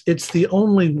it's the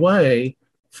only way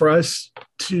for us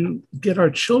to get our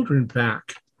children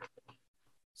back.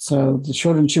 So the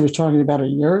children she was talking about are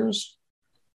yours?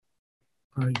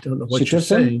 I don't know what you're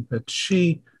saying, but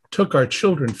she took our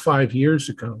children 5 years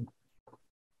ago.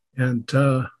 And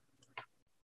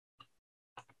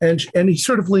he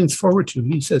sort of leans forward to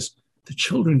you. He says, the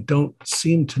children don't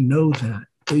seem to know that.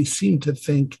 They seem to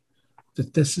think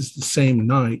that this is the same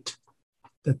night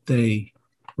that they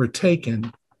were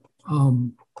taken.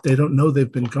 They don't know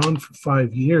they've been gone for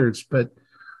 5 years, but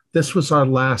this was our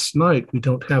last night. We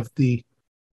don't have the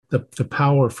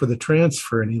power for the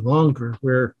transfer any longer.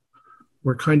 We're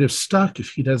kind of stuck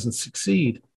if he doesn't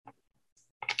succeed.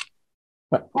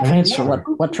 What transfer?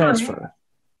 What transfer?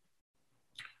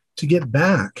 To get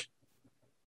back.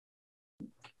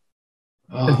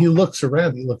 Oh. And he looks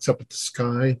around. He looks up at the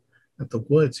sky, at the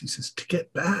woods. He says, to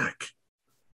get back.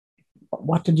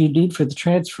 What did you need for the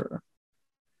transfer?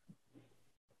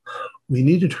 We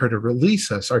needed her to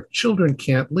release us. Our children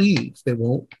can't leave.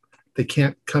 They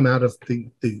can't come out of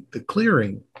the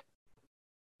clearing.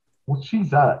 Well, she's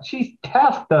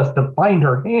tasked us to find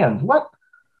her hands.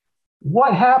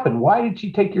 What happened? Why did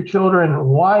she take your children?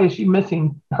 Why is she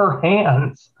missing her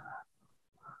hands?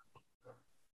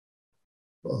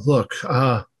 Well, look,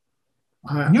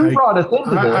 you brought us into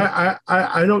this.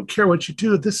 I don't care what you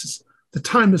do. The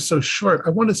time is so short. I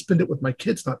want to spend it with my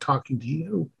kids, not talking to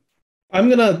you. I'm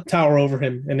going to tower over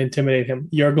him and intimidate him.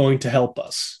 You're going to help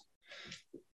us.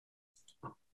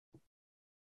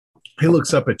 He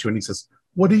looks up at you and he says,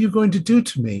 what are you going to do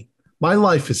to me? My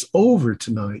life is over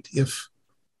tonight if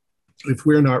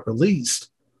we're not released.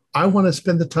 I want to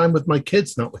spend the time with my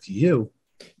kids, not with you.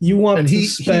 You want to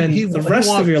spend the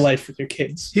rest of your life with your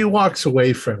kids. He walks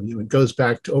away from you and goes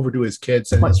back over to his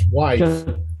kids and his wife.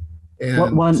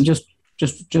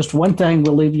 Just one thing,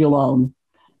 we'll leave you alone.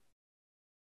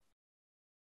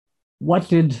 What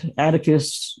did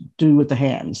Atticus do with the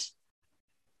hands?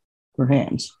 Her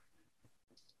hands.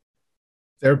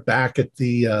 They're back at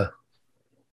the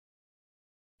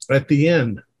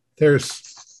inn.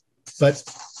 There's but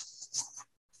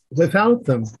without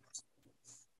them,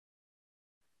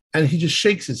 and he just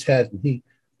shakes his head and he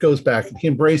goes back and he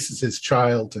embraces his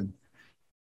child and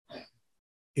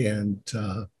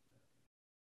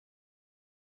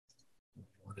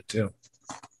what to do.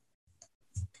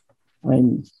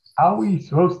 How are we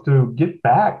supposed to get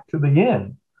back to the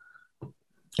inn?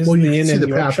 Well, you can see the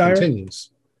path continues.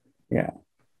 Yeah.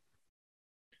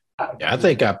 Yeah, I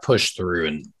think I pushed through,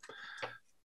 and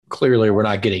clearly we're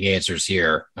not getting answers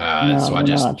here. So I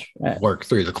just work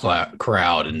through the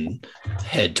crowd and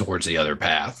head towards the other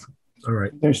path. All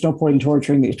right. There's no point in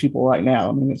torturing these people right now.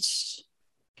 I mean, it's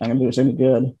not going to do us any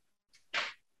good.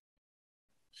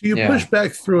 So you push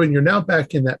back through, and you're now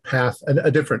back in that path,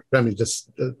 just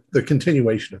the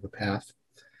continuation of the path.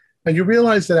 And you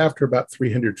realize that after about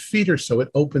 300 feet or so, it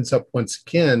opens up once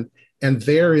again, and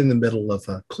there in the middle of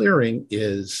a clearing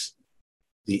is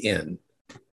the inn.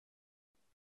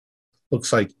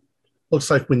 Looks like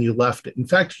when you left it. In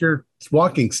fact, your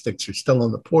walking sticks are still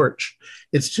on the porch.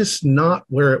 It's just not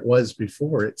where it was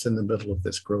before. It's in the middle of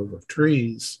this grove of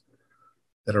trees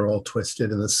that are all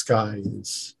twisted, and the sky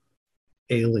is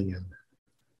alien.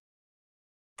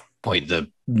 Point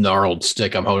the gnarled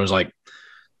stick I'm holding is like,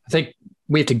 I think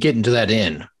we have to get into that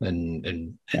inn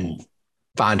and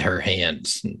find her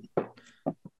hands.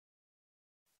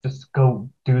 Just go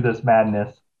do this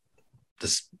madness.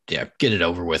 Get it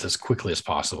over with as quickly as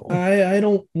possible. I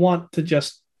don't want to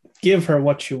just give her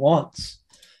what she wants.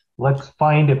 Let's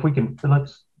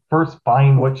first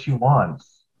find what she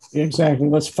wants. Exactly.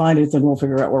 Let's find it, then we'll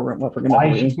figure out what we're going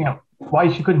to do.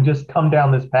 Why she couldn't just come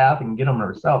down this path and get them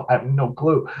herself? I have no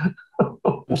clue.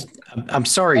 I'm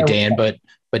sorry, Dan, but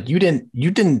you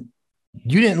didn't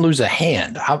lose a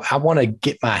hand. I want to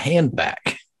get my hand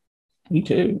back. Me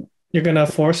too. You're gonna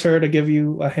force her to give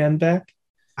you a hand back?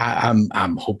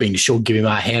 I'm hoping she'll give me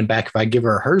my hand back if I give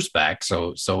her hers back.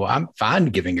 So I'm fine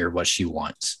giving her what she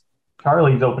wants.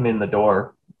 Charlie's opening the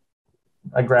door.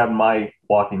 I grabbed my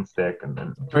walking stick and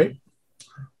then right.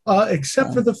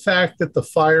 Except for the fact that the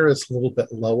fire is a little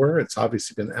bit lower. It's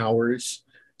obviously been hours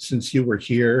since you were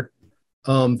here.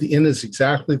 The inn is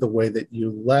exactly the way that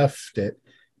you left it.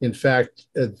 In fact,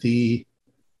 the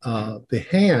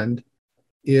hand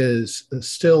is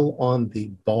still on the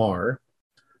bar.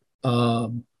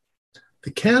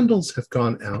 The candles have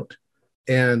gone out,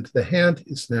 and the hand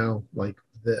is now like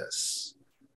this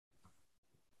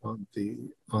on the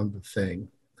thing.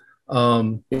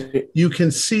 You can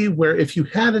see where if you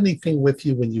had anything with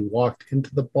you when you walked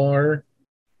into the bar,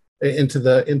 into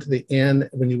the inn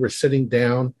when you were sitting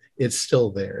down, it's still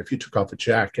there. If you took off a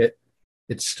jacket,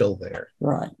 it's still there.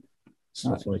 Right.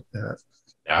 Stuff like that.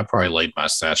 Yeah, I probably laid my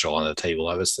satchel on the table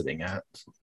I was sitting at.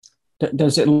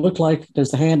 Does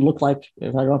the hand look like,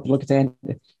 if I go up and look at the hand,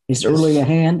 is it really a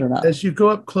hand or not? As you go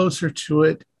up closer to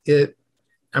it,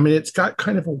 it's got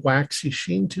kind of a waxy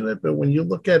sheen to it, but when you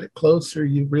look at it closer,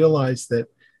 you realize that,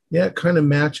 it kind of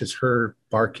matches her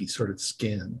barky sort of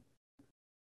skin.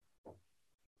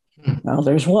 Well,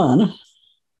 there's one.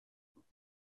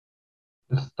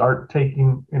 Just start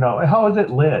taking, how is it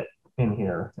lit in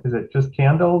here? Is it just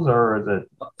candles or is it?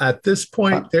 At this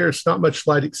point, there's not much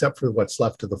light except for what's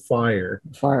left of the fire.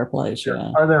 Fireplace,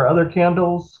 yeah. Are there other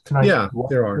candles?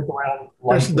 There are.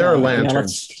 There are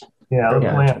lanterns.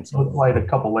 Let's light a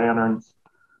couple lanterns.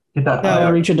 Get that.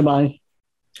 I'll reach into my.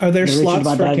 Are there slots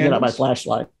for candles? Get out my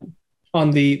flashlight.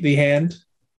 On the hand?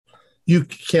 You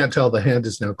can't tell the hand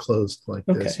is now closed like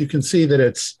this. You can see that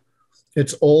it's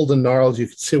old and gnarled. You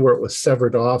can see where it was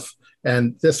severed off.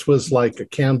 And this was like a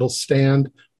candle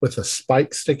stand with a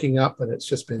spike sticking up, and it's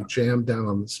just been jammed down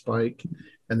on the spike.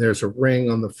 And there's a ring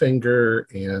on the finger,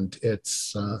 and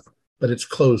but it's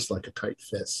closed like a tight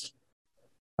fist.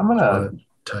 I'm gonna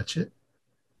touch it.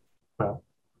 Well,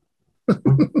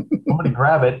 I'm gonna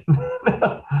grab it.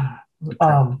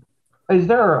 Is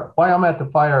there, while I'm at the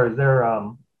fire, is there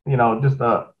just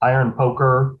a iron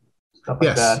poker, stuff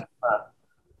like that?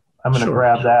 I'm gonna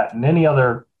grab that, and any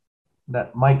other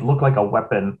that might look like a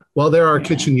weapon. Well, there are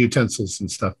kitchen utensils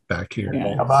and stuff back here.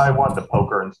 Yeah, but I want the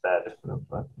poker instead of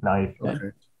a knife.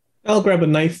 Okay. I'll grab a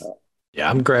knife. Yeah,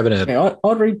 I'm grabbing it.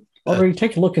 Audrey,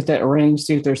 take a look at that ring,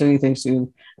 see if there's anything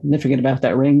significant about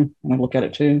that ring. I'm gonna look at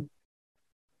it too.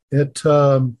 It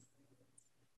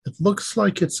looks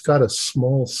like it's got a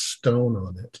small stone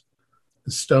on it.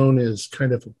 The stone is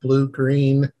kind of a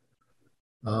blue-green.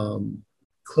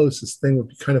 Closest thing would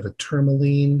be kind of a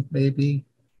tourmaline, maybe.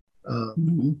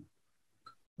 It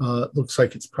looks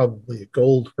like it's probably a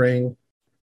gold ring,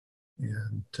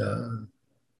 and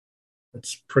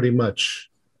it's pretty much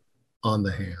on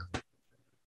the hand.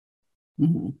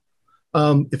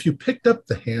 If you picked up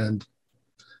the hand,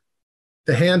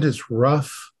 The hand is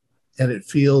rough and it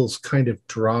feels kind of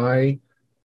dry,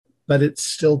 but it's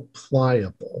still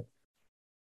pliable.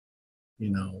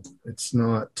 It's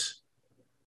not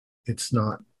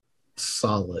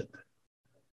solid.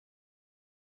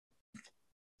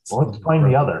 Well, let's find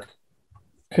the other.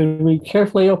 Could we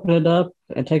carefully open it up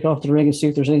and take off the ring and see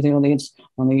if there's anything on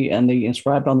the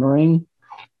inscribed on the ring?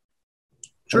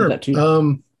 Sure.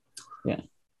 Yeah.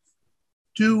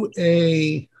 Do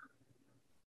a.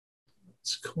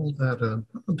 Let's call that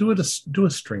do a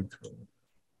strength roll.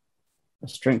 A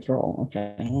strength roll.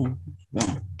 Okay.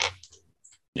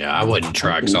 Yeah, I wouldn't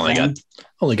try because I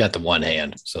only got the one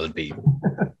hand, so it'd be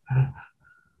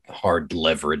hard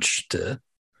leverage to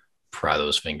pry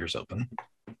those fingers open.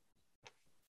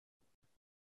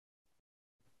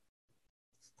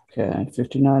 Okay,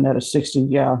 59 out of 60.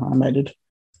 Yeah, I made it.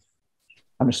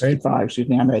 I'm 65. Excuse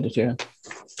me, I made it. Yeah.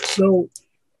 So,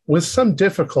 with some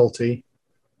difficulty,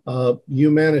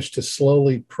 you managed to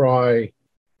slowly pry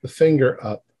the finger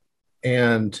up,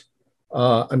 and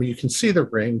you can see the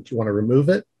ring. Do you want to remove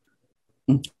it?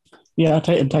 Yeah,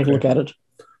 take a look at it.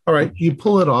 All right, you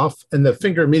pull it off, and the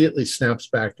finger immediately snaps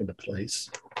back into place.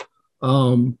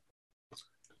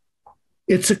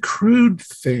 It's a crude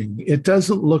thing. It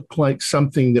doesn't look like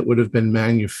something that would have been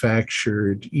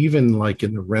manufactured, even like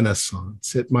in the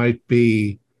Renaissance. It might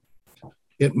be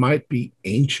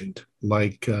ancient,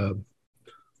 like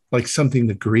something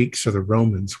the Greeks or the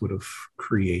Romans would have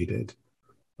created.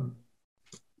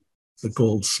 The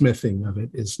goldsmithing of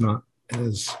it is not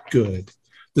as good.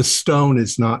 The stone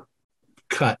is not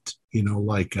cut,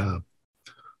 like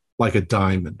a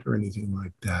diamond or anything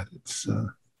like that.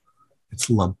 It's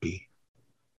lumpy.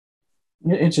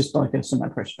 It's just like a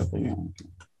semi-precious thing.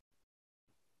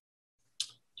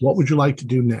 What would you like to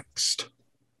do next?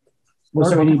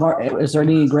 Is there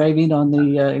any engraving on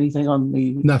the anything on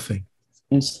the? Nothing.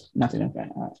 It's nothing. Okay.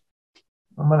 All right.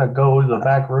 I'm gonna go to the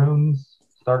back rooms,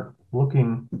 start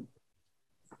looking.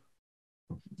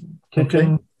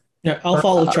 Kitchen. Okay. Yeah, I'll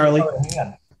follow Charlie.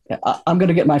 Yeah, I'm going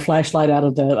to get my flashlight out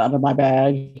of my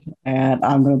bag, and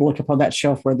I'm going to look up on that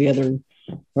shelf where the other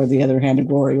hand of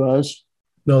glory was.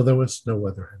 No, there was no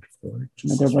other hand of glory.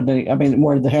 There wasn't any,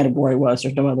 where the hand of glory was.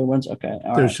 There's no other ones. Okay.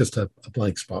 There's just a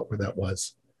blank spot where that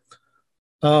was.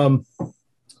 All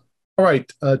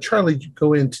right, Charlie, you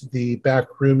go into the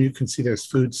back room. You can see there's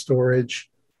food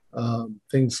storage,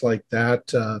 things like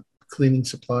that, cleaning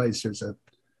supplies. There's a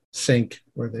sink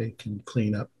where they can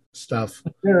clean up stuff.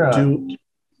 Go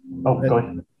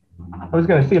ahead. I was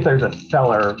going to see if there's a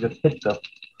cellar. Just hit the.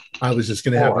 I was just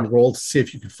going to have you roll to see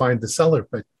if you could find the cellar,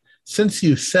 but since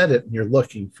you said it and you're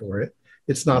looking for it,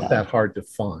 it's not that hard to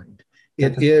find.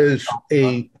 It is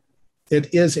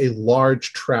a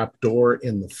large trap door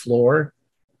in the floor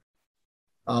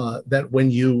that when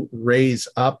you raise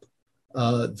up,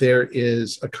 there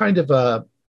is a kind of a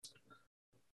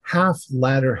half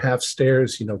ladder, half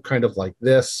stairs, kind of like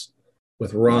this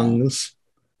with rungs.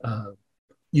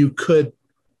 You could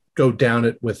go down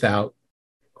it without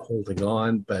holding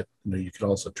on, but you could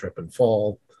also trip and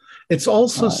fall. It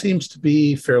also seems to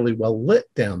be fairly well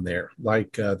lit down there.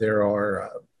 Like there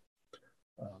are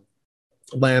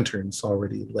lanterns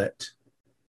already lit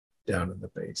down in the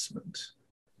basement.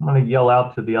 I'm going to yell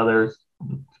out to the others,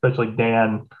 especially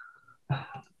Dan.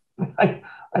 I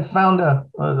found a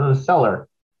cellar.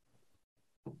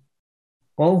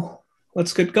 Well,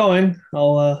 let's get going.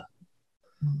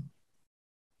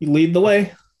 You lead the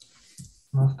way.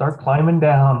 I'll start climbing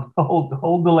down.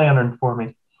 Hold the lantern for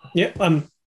me. Yep, I'm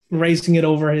raising it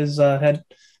over his head.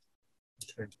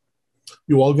 Okay.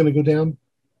 You all going to go down?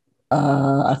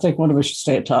 I think one of us should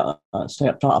stay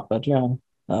up top. But yeah,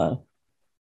 I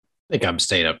think I'm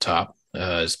staying up top.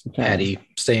 Is Patty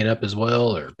staying up as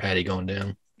well, or Patty going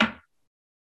down?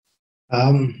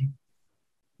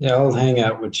 Yeah, I'll hang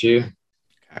out with you.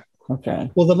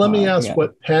 Okay. Well, then let me ask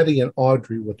what Patty and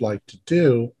Audrey would like to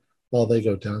do while they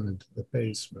go down into the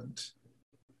basement.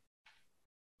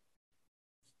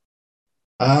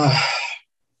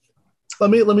 Let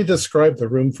me describe the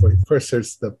room for you. Of course,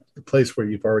 there's the place where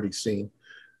you've already seen,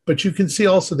 but you can see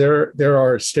also there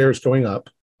are stairs going up.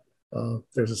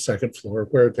 There's a second floor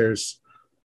where there's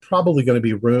probably going to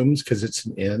be rooms because it's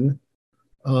an inn.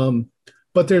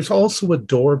 But there's also a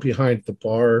door behind the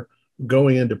bar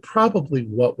going into probably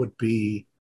what would be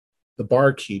the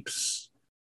barkeep's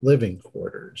living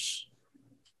quarters.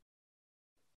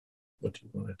 What do you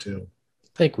want to do? I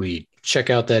think we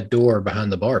check out that door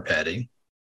behind the bar, Patty.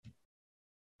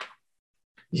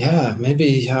 Yeah,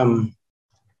 maybe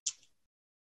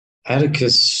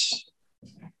Atticus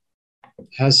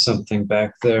has something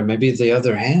back there. Maybe the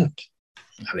other hand.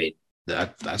 I mean,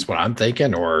 That's what I'm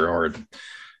thinking. Or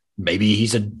maybe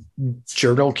he's a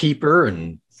journal keeper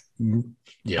and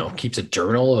keeps a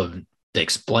journal of that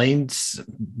explains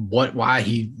why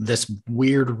he this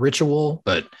weird ritual.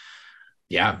 But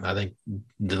yeah, I think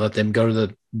to let them go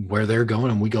to where they're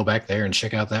going and we go back there and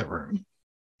check out that room.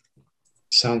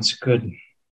 Sounds good.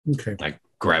 Okay. Like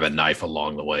grab a knife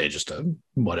along the way, just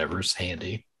whatever's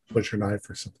handy. Butcher knife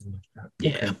or something like that.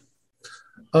 Yeah.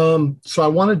 Okay. So I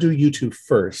want to do you two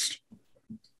first,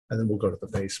 and then we'll go to the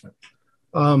basement.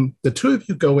 The two of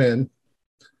you go in.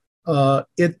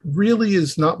 It really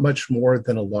is not much more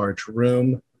than a large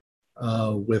room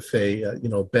with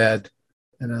a bed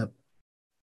and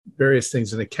various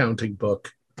things, an accounting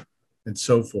book, and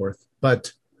so forth.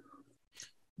 But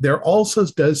there also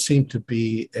does seem to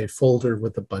be a folder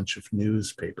with a bunch of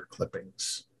newspaper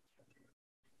clippings.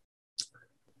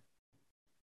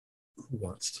 Who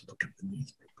wants to look at the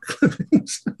newspaper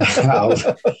clippings?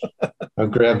 I'll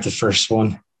grab the first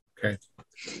one. Okay.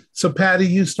 So, Patty,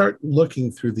 you start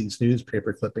looking through these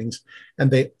newspaper clippings,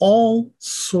 and they all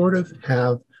sort of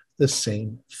have the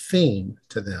same theme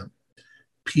to them.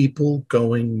 People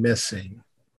going missing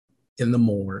in the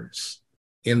moors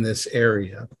in this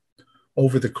area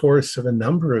over the course of a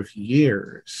number of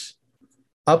years,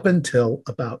 up until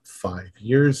about 5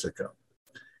 years ago.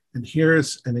 And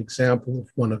here's an example of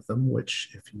one of them, which,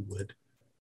 if you would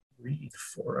read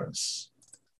for us.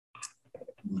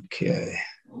 Okay.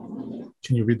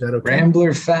 Can you read that okay?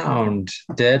 Rambler found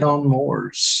dead on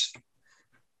moors.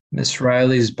 Miss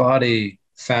Riley's body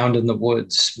found in the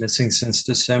woods, missing since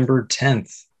December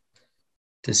 10th.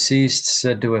 Deceased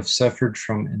said to have suffered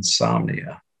from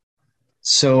insomnia.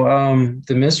 So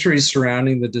the mystery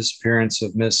surrounding the disappearance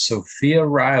of Miss Sophia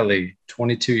Riley,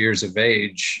 22 years of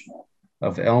age,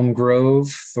 of Elm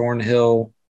Grove,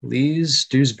 Thornhill, Lees,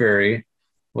 Dewsbury,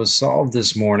 was solved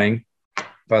this morning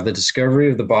by the discovery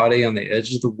of the body on the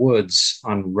edge of the woods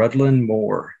on Rudland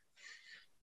Moor.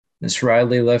 Miss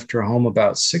Riley left her home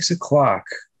about 6 o'clock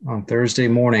on Thursday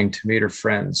morning to meet her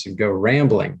friends and go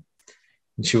rambling.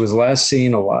 And she was last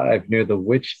seen alive near the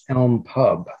Witch Elm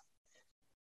Pub.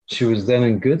 She was then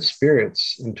in good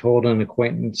spirits and told an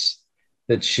acquaintance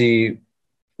that she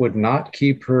would not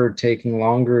keep her talking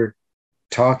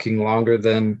longer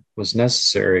than was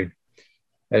necessary,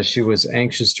 as she was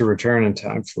anxious to return in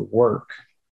time for work.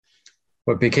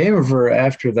 What became of her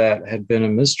after that had been a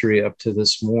mystery up to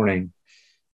this morning.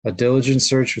 A diligent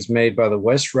search was made by the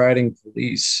West Riding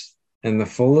Police and the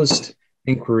fullest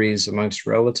inquiries amongst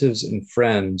relatives and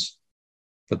friends,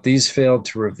 but these failed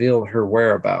to reveal her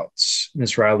whereabouts.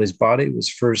 Miss Riley's body was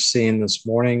first seen this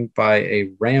morning by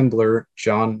a rambler,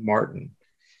 John Martin.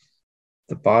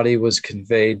 The body was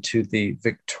conveyed to the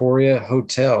Victoria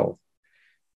Hotel,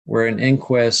 where an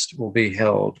inquest will be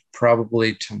held,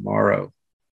 probably tomorrow.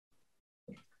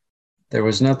 There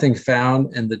was nothing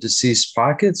found in the deceased's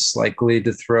pockets likely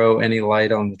to throw any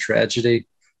light on the tragedy.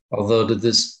 Although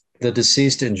the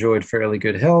deceased enjoyed fairly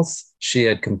good health, she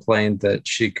had complained that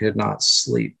she could not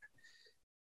sleep.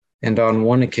 And on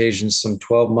one occasion, some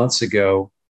 12 months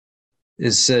ago,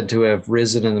 is said to have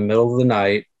risen in the middle of the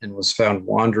night and was found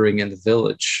wandering in the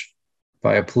village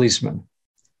by a policeman.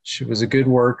 She was a good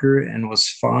worker and was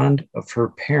fond of her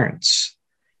parents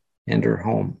and her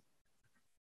home.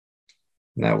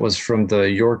 And that was from the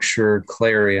Yorkshire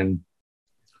Clarion.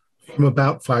 From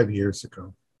about 5 years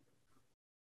ago.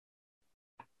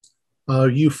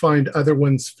 You find other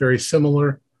ones very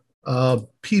similar.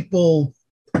 People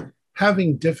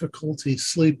having difficulty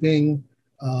sleeping,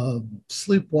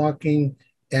 sleepwalking,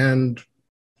 and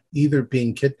either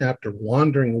being kidnapped or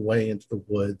wandering away into the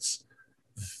woods.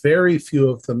 Very few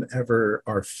of them ever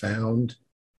are found.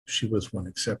 She was one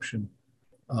exception.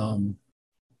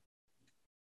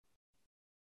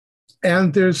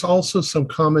 And there's also some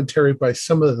commentary by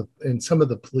some of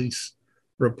the police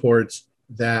reports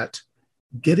that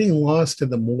getting lost in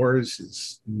the moors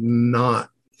is not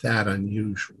that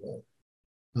unusual,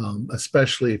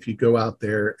 especially if you go out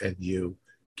there and you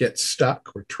get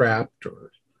stuck or trapped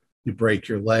or you break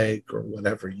your leg or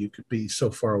whatever. You could be so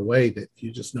far away that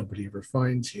nobody ever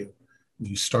finds you.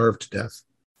 You starve to death.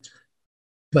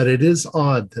 But it is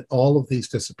odd that all of these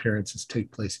disappearances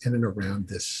take place in and around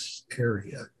this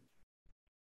area.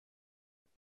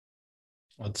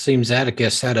 Well, it seems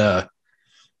Atticus had a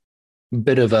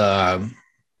bit of a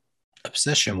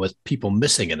obsession with people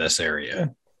missing in this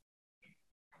area.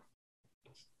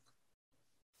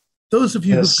 Those of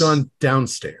you who've gone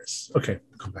downstairs. Okay,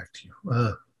 I'll come back to you.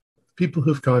 People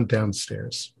who've gone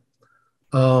downstairs.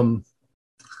 When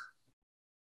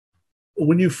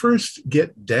you first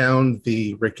get down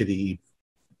the rickety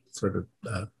sort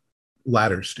of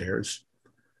ladder stairs,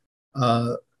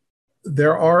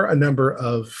 There are a number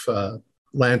of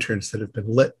lanterns that have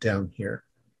been lit down here.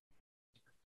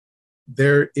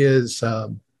 There's a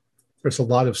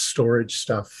lot of storage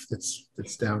stuff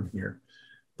that's down here,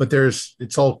 but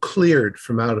it's all cleared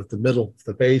from out of the middle of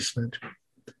the basement,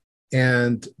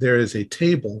 and there is a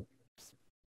table.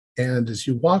 And as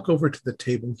you walk over to the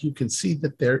table, you can see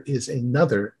that there is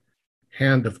another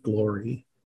hand of glory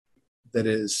that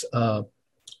is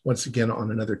once again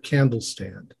on another candle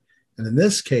stand. And in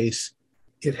this case,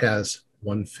 it has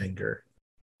one finger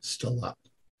still up.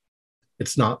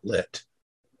 It's not lit.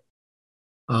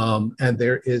 And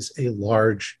there is a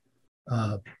large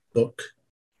book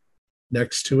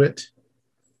next to it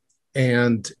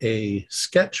and a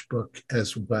sketchbook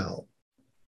as well.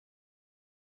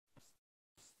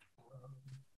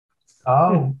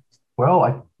 Oh,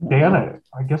 well, Dan,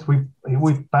 I guess we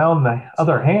found the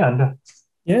other hand.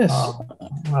 Yes.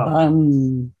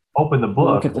 Open the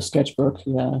book. Look at the sketchbook.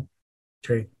 Yeah.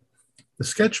 Okay. The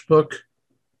sketchbook,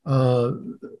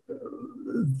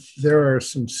 there are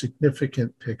some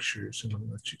significant pictures, and I'll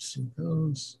let you see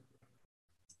those.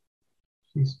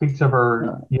 She speaks of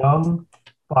her young,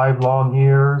 5 long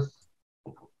years.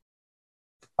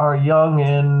 Are young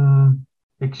in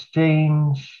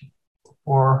exchange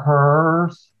for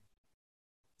hers?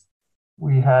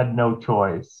 We had no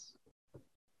choice.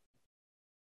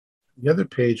 The other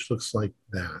page looks like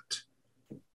that.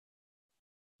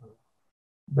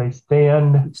 They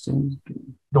stand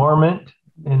dormant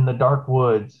in the dark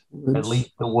woods. At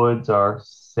least the woods are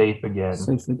safe again.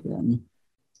 Safe again.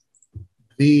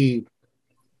 The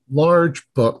large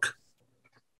book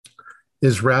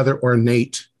is rather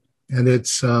ornate, and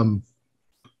it's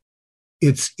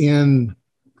in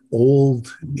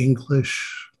Old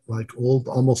English, like old,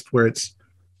 almost where it's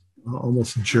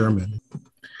almost German.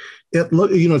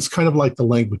 It's kind of like the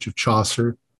language of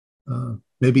Chaucer,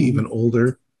 maybe even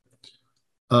older.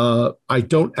 I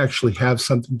don't actually have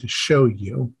something to show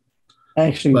you.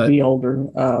 Actually, be older.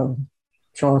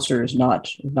 Chaucer is not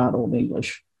Old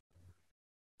English.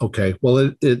 Okay,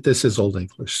 well, this is Old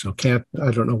English, so I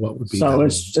don't know what would be. So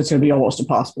it's going to be almost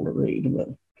impossible to read.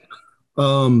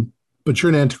 But you're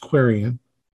an antiquarian.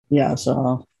 Yeah,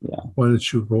 so yeah. Why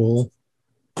don't you roll?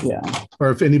 Yeah. Or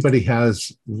if anybody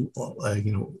has,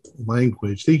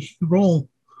 language, they can roll.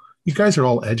 You guys are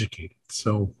all educated,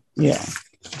 so yeah.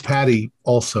 Patty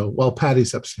also. Well,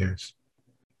 Patty's upstairs.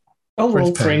 I'll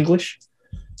roll for English.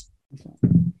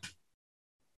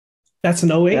 That's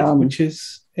an 08, which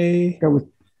is a... Go with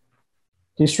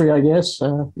history, I guess.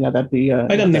 That'd be... I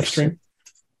got an extreme.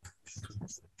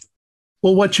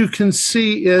 Well, what you can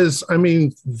see is,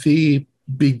 the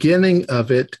beginning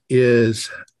of it is,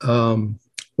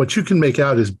 what you can make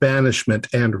out is banishment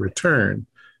and return,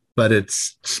 but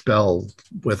it's spelled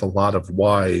with a lot of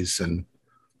Y's and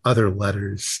other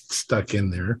letters stuck in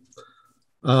there.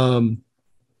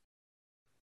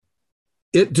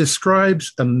 It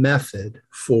describes a method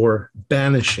for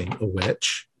banishing a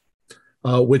witch,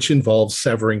 which involves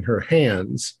severing her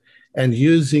hands and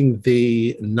using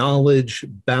the knowledge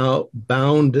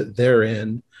bound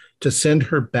therein to send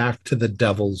her back to the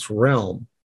devil's realm.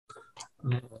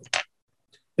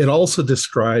 It also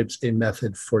describes a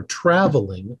method for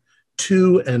traveling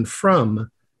to and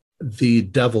from the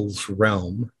devil's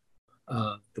realm,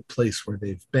 the place where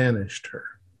they've banished her.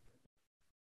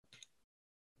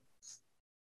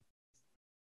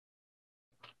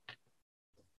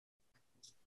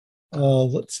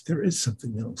 There is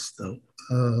something else, though.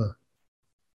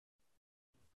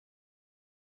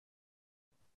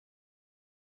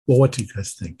 Well, what do you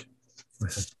guys think? Go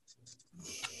ahead.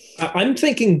 I'm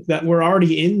thinking that we're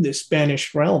already in this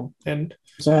banished realm, and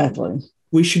exactly,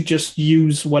 we should just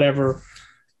use whatever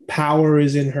power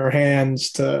is in her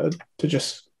hands to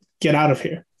just get out of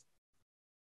here.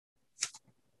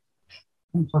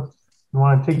 You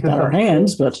want to take this out our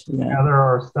hands, but gather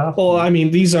our stuff? Well,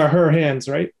 these are her hands,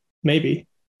 right? Maybe.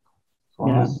 So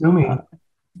I'm assuming.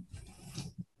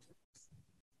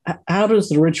 How does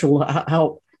the ritual?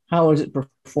 How is it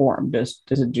performed? Does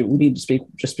it do? We need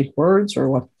to speak words, or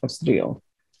what's the deal?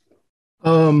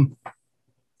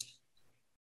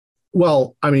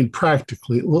 Well,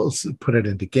 practically, let's put it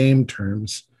into game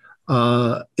terms.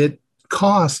 It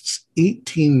costs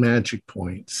 18 magic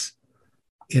points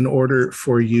in order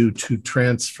for you to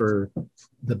transfer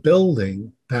the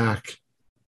building back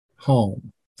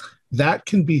home. That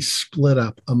can be split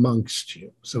up amongst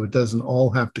you, so it doesn't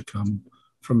all have to come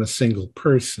from a single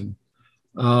person.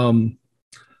 But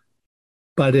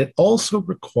it also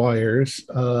requires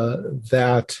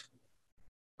it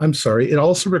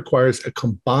also requires a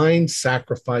combined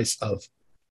sacrifice of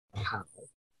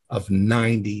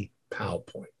 90 POW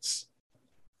points.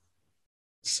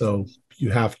 So you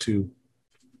have to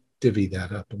divvy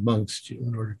that up amongst you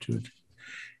in order to.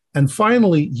 And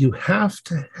finally, you have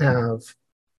to have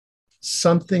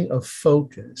something of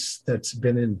focus that's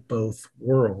been in both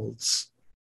worlds,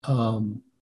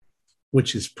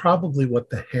 which is probably what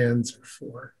the hands are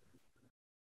for.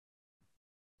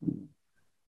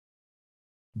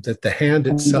 That the hand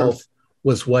itself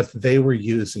was what they were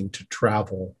using to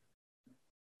travel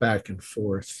back and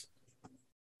forth.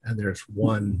 And there's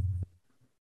one.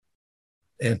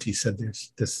 Auntie said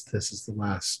this is the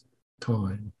last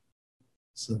time.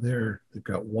 So they've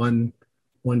got one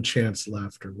chance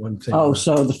left, or one thing. Oh, left.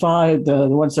 So the 5, the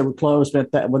ones that were closed,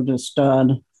 that one just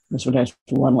done. This one has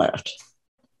one left.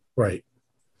 Right.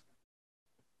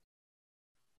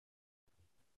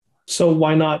 So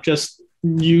why not just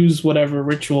use whatever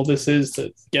ritual this is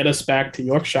to get us back to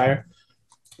Yorkshire?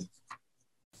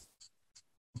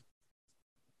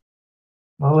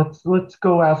 Well, let's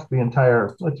go ask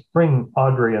let's bring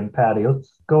Audrey and Patty.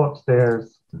 Let's go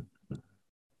upstairs.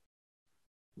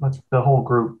 Let's the whole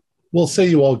group. We'll say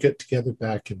you all get together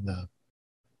back in the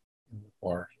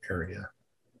bar area.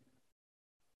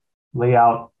 Lay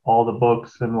out all the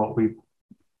books and what we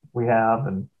have,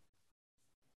 and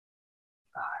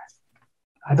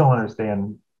I don't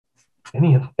understand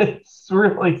any of this.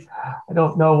 Really, I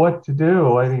don't know what to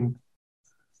do. I mean,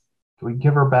 do we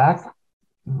give her back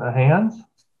the hands?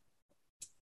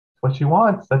 What she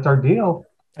wants. That's our deal.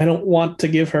 I don't want to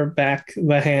give her back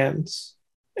the hands.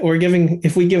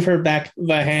 If we give her back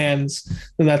the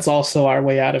hands, then that's also our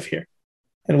way out of here.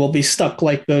 And we'll be stuck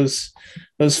like those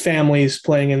families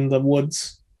playing in the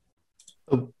woods.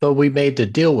 But we made the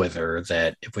deal with her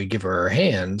that if we give her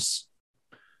hands,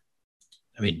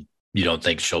 I mean, you don't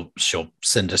think she'll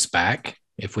send us back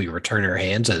if we return her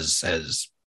hands as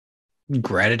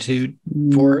gratitude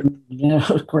for it? Yeah,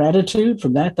 gratitude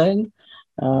from that thing.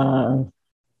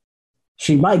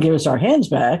 She might give us our hands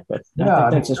back, but I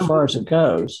think that's as far as it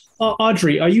goes.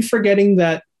 Audrey, are you forgetting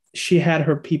that she had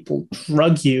her people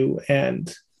drug you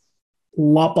and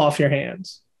lop off your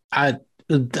hands? I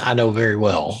know very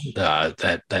well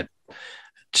that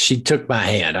she took my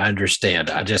hand. I understand.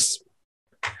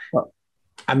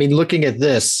 I mean, looking at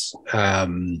this,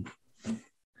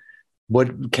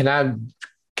 what can I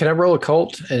roll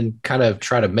occult and kind of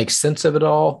try to make sense of it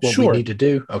all? What Sure. we need to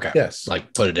do? Okay. Yes.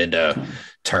 Like put it into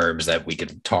terms that we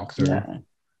can talk through.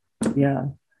 Yeah.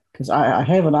 Because I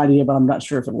have an idea, but I'm not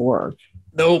sure if it'll work.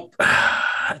 Nope.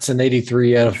 It's an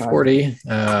 83 out of 40.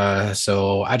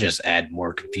 So I just add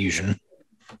more confusion.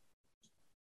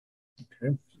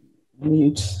 Okay.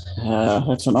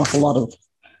 That's an awful lot of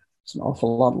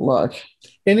luck.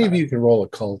 Any of you can roll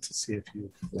occult to see if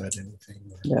you've read anything.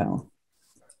 Yeah.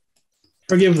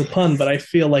 Forgive the pun, but I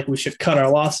feel like we should cut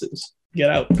our losses. Get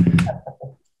out.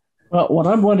 Well, what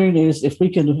I'm wondering is if we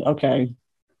can,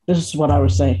 this is what I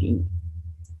was thinking.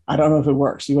 I don't know if it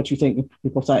works. See what you think.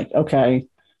 People think, okay,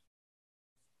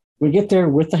 we get there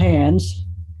with the hands.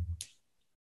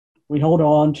 We hold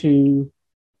on to,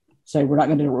 say, we're not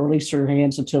going to release her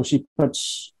hands until she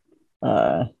puts,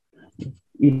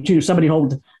 somebody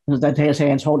hold that has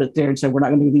hands, hold it there and say, we're not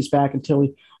going to give these back until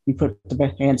we put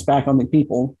the hands back on the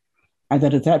people. And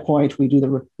then at that point, we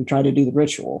try to do the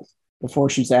ritual before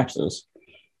she zaps us.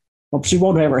 Well, she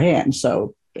won't have her hands,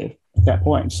 so at that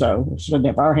point, so she doesn't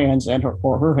have our hands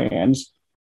or her hands.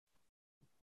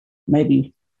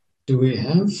 Maybe. Do we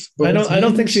have? I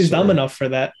don't think she's dumb enough for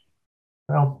that.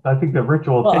 Well, I think the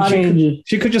ritual. Well,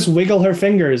 she could just wiggle her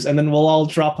fingers, and then we'll all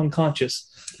drop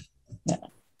unconscious. Yeah.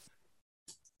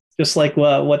 Just like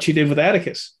what she did with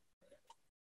Atticus.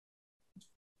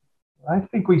 I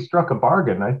think we struck a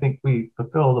bargain. I think we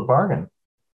fulfilled the bargain,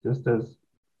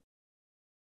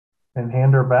 and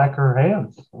hand her back her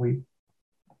hands.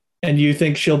 And you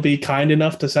think she'll be kind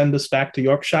enough to send us back to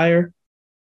Yorkshire?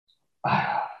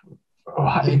 I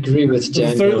agree with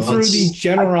Daniel. Through the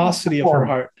generosity of her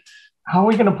heart. How are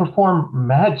we going to perform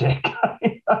magic?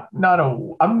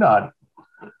 I'm not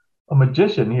a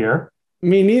magician here.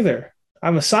 Me neither.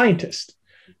 I'm a scientist.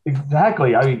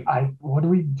 Exactly. I mean, what do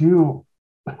we do?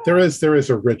 There is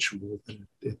a ritual that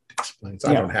it explains.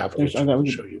 I don't have a ritual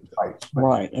to show you.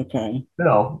 Right. Okay.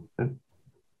 No.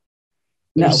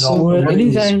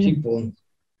 Anything.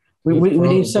 We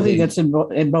need something that's in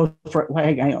both.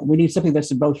 Hang on. We need something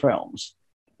that's in both realms.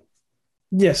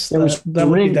 Yes, there was that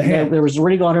would be the hand. There was a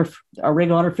ring on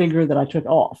her finger that I took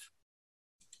off.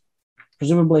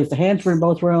 Presumably, if the hands were in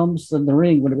both realms, then the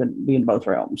ring would have be in both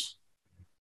realms.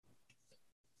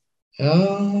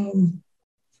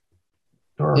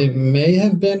 It may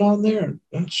have been on there. I'm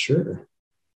not sure.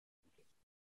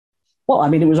 Well, I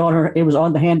mean, it was on her. It was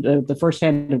on the hand, the first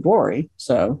hand of glory.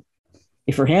 So,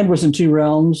 if her hand was in two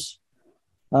realms,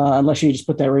 unless you just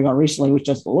put that ring on recently, which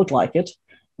doesn't look like it,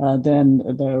 then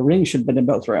the ring should have been in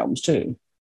both realms too.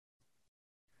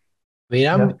 I mean,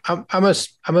 I'm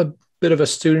a bit of a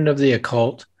student of the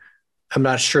occult. I'm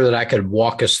not sure that I could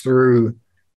walk us through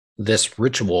this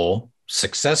ritual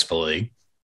successfully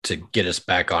to get us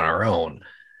back on our own.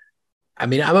 I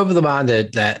mean, I'm of the mind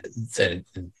that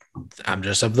I'm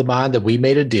just of the mind that we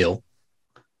made a deal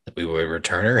that we would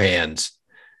return our hands.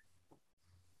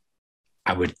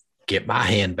 I would get my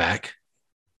hand back.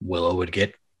 Willow would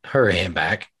get her hand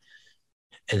back,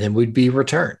 and then we'd be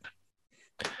returned.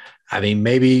 I mean,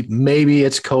 maybe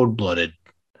it's cold-blooded,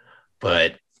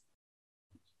 but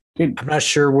I'm not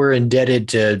sure we're indebted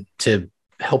to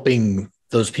helping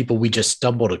those people we just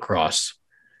stumbled across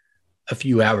a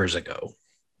few hours ago.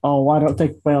 Oh, I don't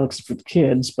think, well, except for the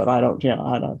kids, but I don't,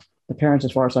 the parents,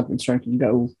 as far as I'm concerned, can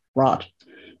go rot.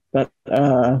 But,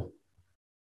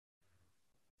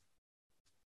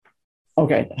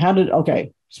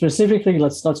 specifically,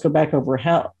 let's go back over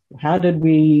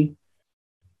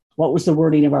what was the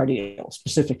wording of our deal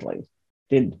specifically?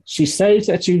 Did she say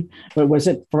that but was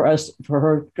it for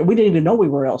her? We didn't even know we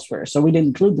were elsewhere, so we didn't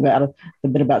include the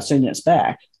bit about sending us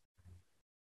back.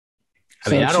 I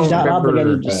mean, I don't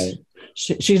remember.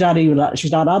 She's not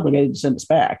obligated to send us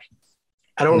back.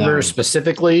 I don't remember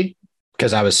specifically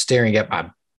because I was staring at my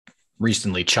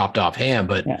recently chopped off hand,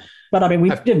 but I mean, we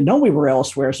didn't know we were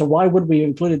elsewhere, so why would we have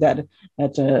included that?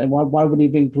 Why would we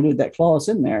have included that clause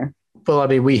in there? Well, I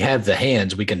mean, we have the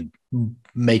hands; we can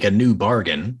make a new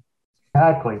bargain.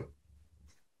 Exactly.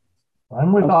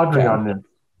 I'm with Audrey on this.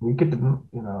 We could,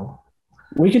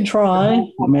 we can try.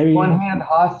 Maybe one hand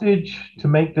hostage to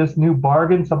make this new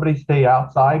bargain. Somebody stay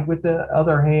outside with the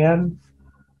other hand.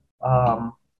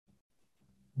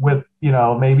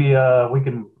 Maybe we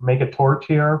can make a torch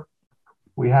here.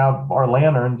 We have our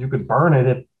lanterns. You could burn it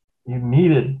if you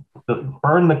needed.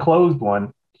 Burn the closed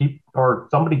one.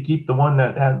 Somebody keep the one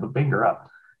that has the finger up.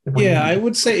 I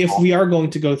would say if we are going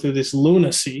to go through this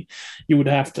lunacy,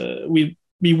 we'd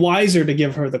be wiser to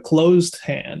give her the closed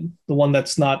hand, the one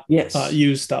that's not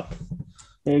used up.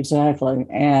 Exactly.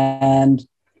 And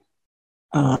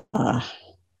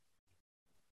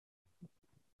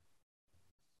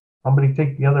somebody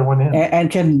take the other one in.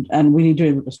 And we need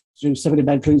to do something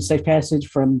about including safe passage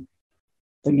from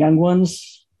the young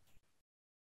ones.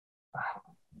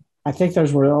 I think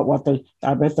those were what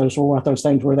those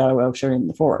things were that I was sharing in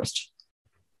the forest.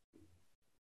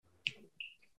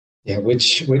 Yeah,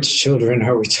 which children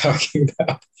are we talking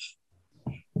about?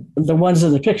 The ones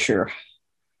in the picture.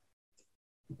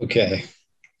 Okay.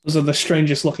 Those are the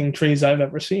strangest looking trees I've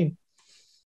ever seen.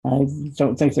 I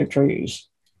don't think they're trees.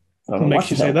 What makes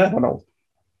you say that?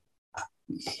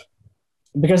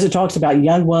 Because it talks about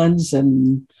young ones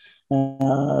and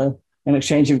in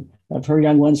exchange of her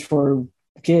young ones for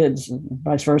kids and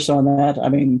vice versa on that. I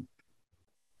mean,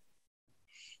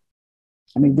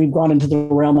 we've gone into the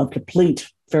realm of complete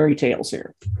fairy tales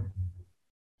here.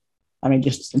 I mean,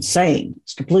 just insane.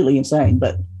 It's completely insane,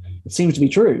 but it seems to be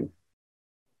true.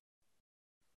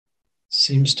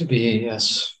 Seems to be,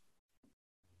 yes.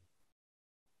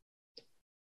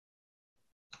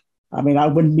 I mean, I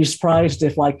wouldn't be surprised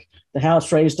if, like, the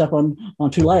house raised up on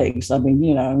two legs. I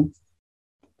mean,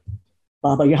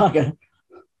 Baba Yaga.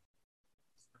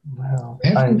 Well, I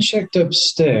haven't checked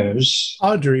upstairs.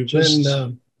 Audrey,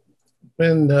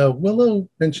 when Willow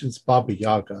mentions Baba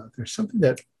Yaga, there's something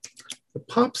that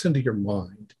pops into your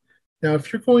mind. Now,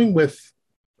 if you're going with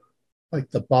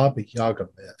like the Baba Yaga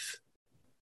myth,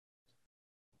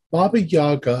 Baba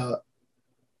Yaga,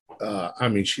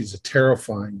 she's a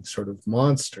terrifying sort of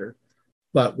monster,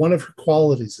 but one of her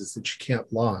qualities is that she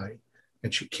can't lie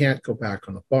and she can't go back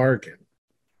on a bargain.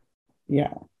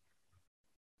 Yeah.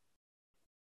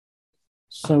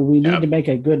 So we need to make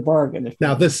a good bargain.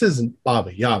 Now, this isn't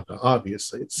Baba Yaga,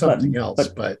 obviously. It's something else,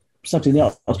 but something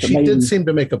else. She did seem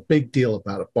to make a big deal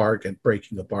about a bargain,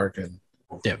 breaking a bargain.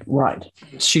 Yeah. Right.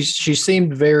 She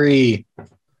seemed very,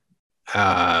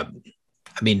 a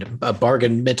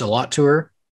bargain meant a lot to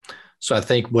her. So I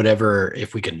think we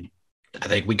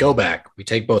go back, we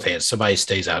take both hands. Somebody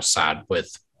stays outside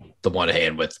with the one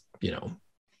hand with,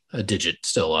 a digit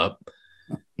still up.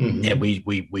 Mm-hmm. And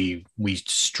we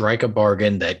strike a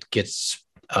bargain that gets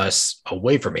us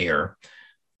away from here,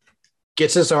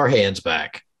 gets us our hands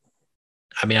back.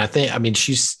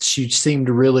 She seemed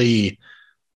really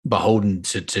beholden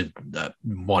to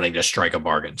wanting to strike a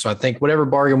bargain. So I think whatever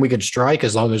bargain we can strike,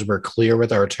 as long as we're clear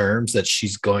with our terms, that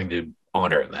she's going to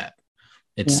honor that.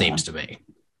 It seems to me.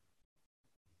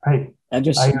 I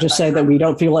just say that we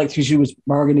don't feel like she was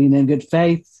bargaining in good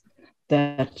faith,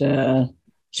 that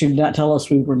she did not tell us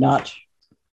we were not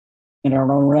in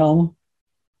our own realm.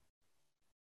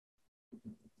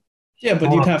 Yeah,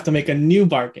 but you'd have to make a new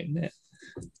bargain.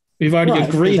 We've already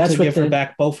agreed to give her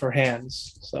back both her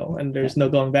hands, and there's no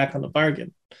going back on the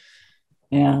bargain.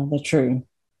 Yeah, that's true.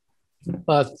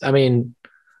 But I mean,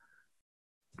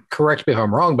 correct me if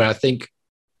I'm wrong, but to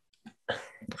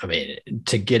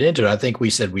get into it, I think we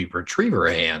said we retrieve her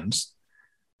hands,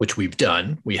 which we've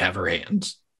done. We have her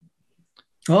hands.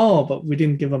 Oh, but we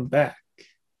didn't give them back.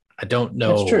 I don't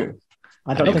know. That's true.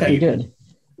 I don't think we did.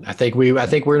 I think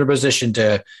we're in a position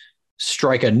to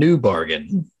strike a new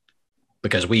bargain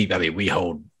because we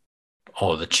hold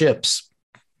all of the chips.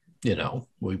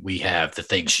 We have the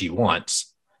things she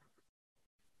wants.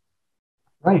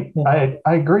 Right. I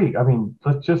agree. I mean,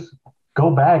 let's just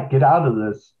go back, get out of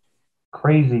this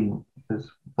realm.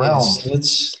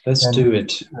 Yes, let's do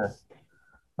it.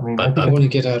 I mean, I want to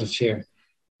get out of here.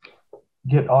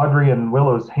 Get Audrey and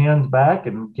Willow's hands back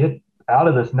and get out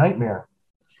of this nightmare.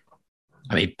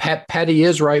 I mean, Patty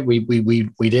is right. We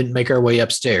didn't make our way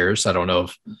upstairs. I don't know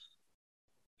if.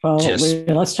 Well,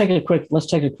 let's take a quick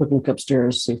look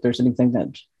upstairs, see if there's anything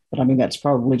but I mean, that's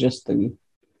probably just the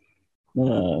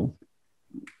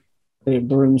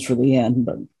rooms for the end,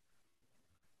 but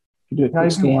you do a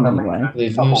quick scan anyway.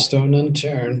 Leave no stone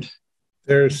unturned.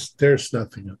 There's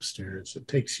nothing upstairs. It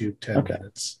takes you 10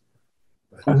 minutes.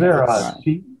 Is there a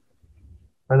sheet?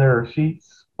 Are there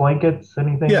sheets, blankets,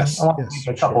 anything? Yes. I want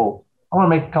to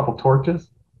make a couple torches.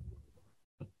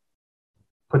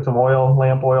 Put some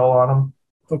lamp oil on them.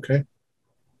 Okay.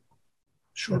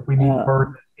 Sure. If we need to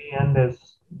burn the end,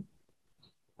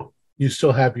 you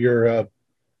still have your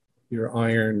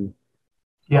iron.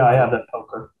 Yeah, I have that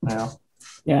poker now.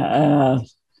 Yeah,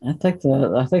 I think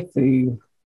and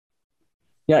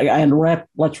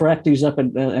let's wrap these up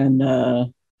and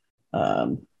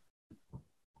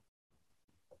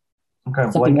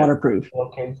something waterproof.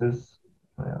 Cases.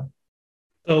 Yeah.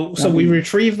 So we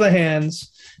retrieve the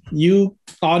hands. You,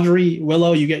 Audrey,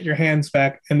 Willow, you get your hands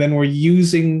back, and then we're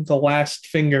using the last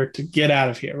finger to get out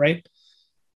of here, right?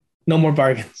 No more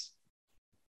bargains.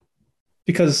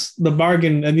 Because the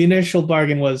initial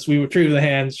bargain was we retrieve the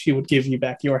hands, she would give you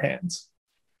back your hands.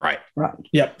 Right.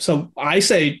 Yep. So I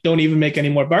say don't even make any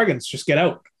more bargains. Just get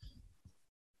out.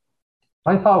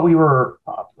 I thought we were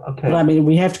okay. But I mean,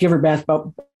 we have to give her back.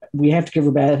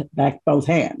 Back both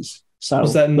hands. So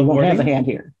was that in the wording? Have the hand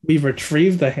here. We've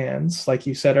retrieved the hands, like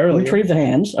you said earlier. Retrieve the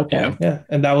hands. Okay. Yeah,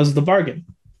 and that was the bargain.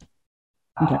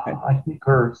 Okay. I think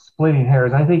we're splitting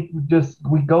hairs. I think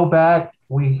we go back.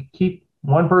 We keep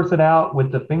one person out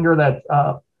with the finger that's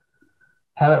up.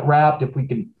 Have it wrapped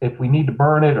if we need to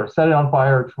burn it or set it on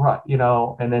fire,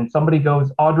 and then somebody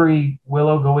goes, Audrey,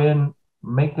 Willow, go in,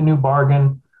 make the new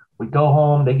bargain. We go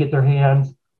home, they get their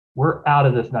hands. We're out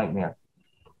of this nightmare.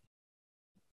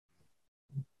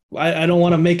 I don't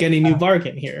want to make any new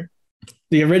bargain here.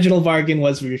 The original bargain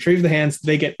was we retrieve the hands,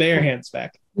 they get their hands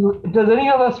back. Does any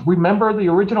of us remember the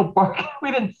original bargain?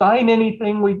 We didn't sign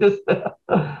anything. We just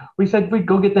we said we'd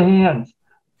go get the hands.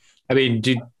 I mean,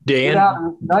 get out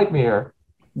of this nightmare.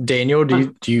 Daniel,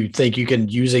 do you think you can,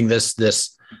 using this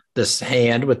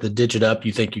hand with the digit up,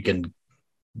 you think you can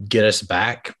get us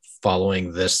back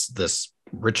following this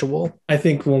ritual? I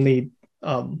think we'll need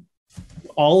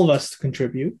all of us to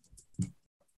contribute.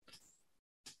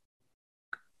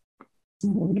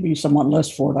 We're going to be somewhat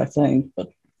less for it, I think, but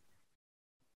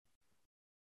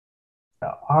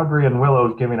Audrey and Willow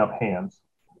is giving up hands.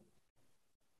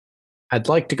 I'd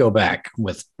like to go back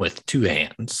with two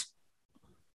hands.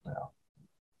 Yeah.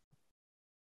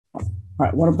 All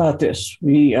right. What about this?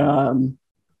 We okay.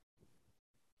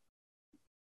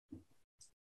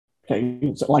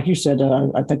 So like you said,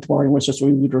 I think the bargain was just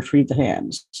we would retrieve the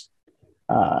hands,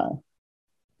 and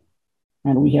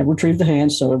we have retrieved the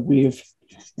hands, so we have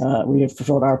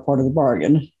fulfilled our part of the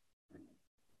bargain.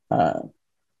 But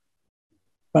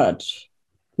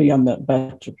to be on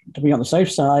the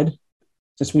safe side,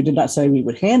 since we did not say we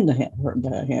would hand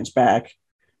the hands back,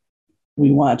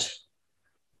 we want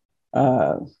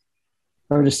her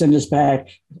to send us back,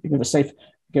 give a safe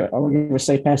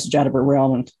passage out of her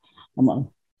realm, and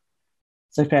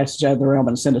safe passage out of the realm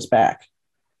and send us back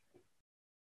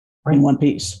in one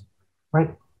piece.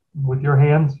 Right, with your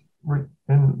hands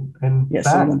in yes,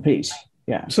 back. In one piece.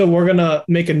 Yeah. So we're gonna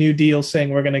make a new deal, saying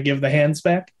we're gonna give the hands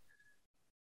back.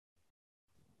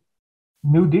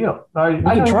 New deal. I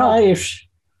can try if.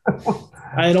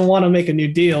 I don't want to make a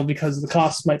new deal because the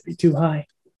cost might be too high.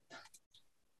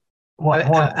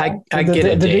 I get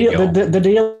it, Daniel.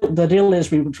 The deal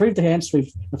is we retrieve the hands,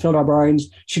 we've fulfilled our bargains.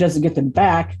 She doesn't get them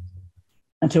back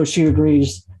until she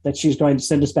agrees that she's going to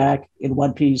send us back in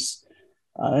one piece,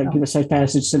 give us safe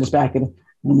passage, send us back in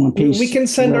one piece. We can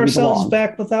send ourselves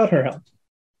back without her help.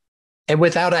 And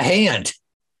without a hand.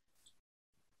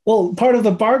 Well, part of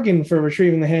the bargain for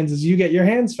retrieving the hands is you get your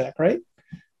hands back, right?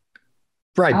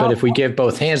 Right, but if we give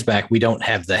both hands back, we don't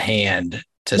have the hand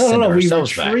to send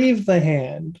ourselves back. We retrieve the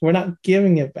hand. We're not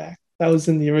giving it back. That was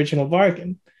in the original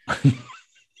bargain.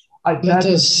 Let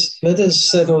us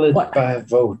settle it by a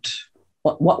vote.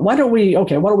 Why don't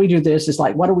we do this? It's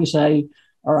like, why don't we say,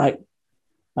 all right,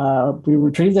 we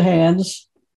retrieve the hands,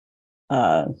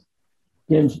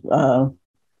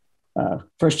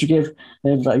 first you give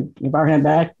our hand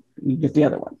back, you get the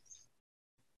other one.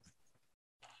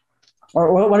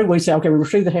 Or why don't we say, okay, we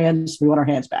retrieve the hands, we want our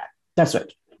hands back. That's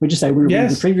it. We just say, we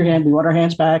retrieve your hand, we want our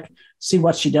hands back, see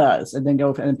what she does, and then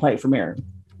go and play it from here.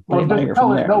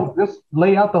 Just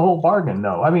lay out the whole bargain.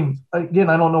 No, I mean, again,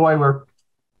 I don't know why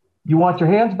you want your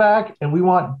hands back, and we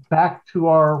want back to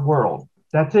our world.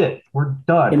 That's it. We're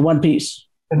done. In one piece.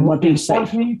 In one piece,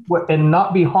 and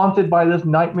not be haunted by this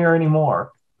nightmare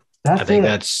anymore. I think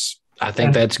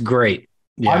that's great.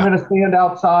 Yeah. I'm going to stand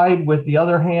outside with the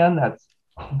other hand that's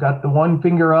got the one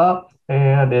finger up,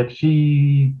 and if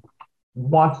she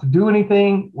wants to do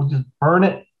anything, we'll just burn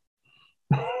it.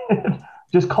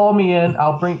 Just call me in.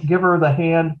 I'll give her the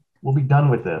hand. We'll be done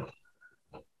with this.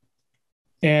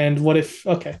 And what if?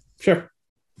 Okay, sure.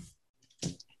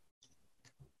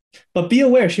 But be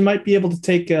aware, she might be able to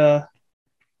take her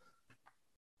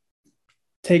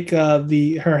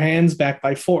hands back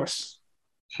by force.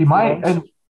 She might, and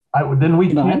then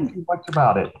we can't do much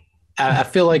about it. I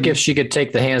feel like if she could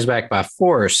take the hands back by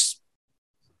force,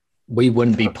 we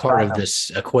wouldn't be part of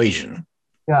this equation.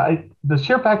 Yeah, the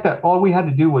sheer fact that all we had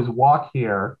to do was walk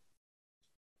here,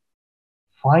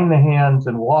 find the hands,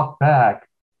 and walk back.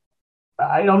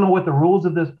 I don't know what the rules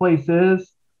of this place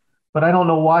is, but I don't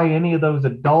know why any of those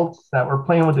adults that were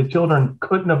playing with the children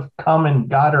couldn't have come and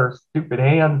got her stupid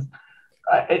hands.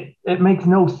 It makes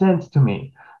no sense to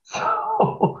me.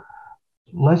 So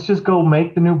let's just go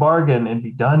make the new bargain and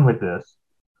be done with this.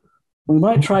 We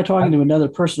might try talking to another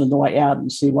person on the way out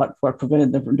and see what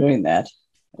prevented them from doing that,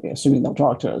 assuming they'll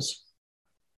talk to us.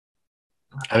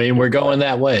 I mean, we're going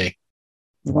that way.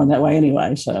 We're going that way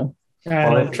anyway, so. I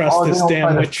don't trust this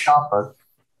damn witch.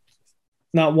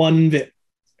 Not one bit.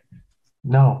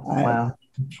 No.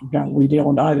 We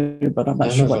don't either, but I'm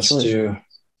not sure what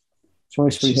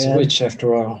choice we She's had. a witch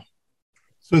after all.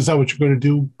 So is that what you're going to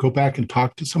do? Go back and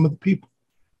talk to some of the people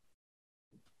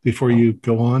before you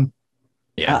go on?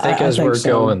 Yeah, I think as we're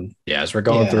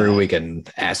going through, we can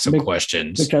ask some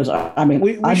questions. Because I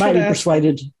mean, I might be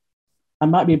persuaded. I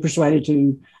might be persuaded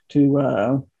to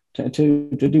do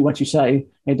what you say,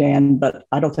 hey Dan, but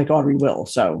I don't think Audrey will.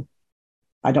 So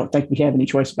I don't think we have any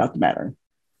choice about the matter.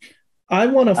 I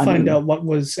want to find out what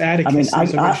was Atticus.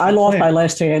 I lost my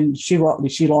left hand. She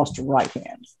lost her right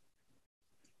hand.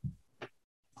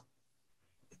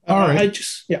 All right.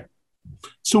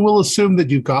 So we'll assume that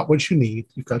you've got what you need.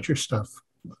 You've got your stuff.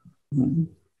 Mm-hmm.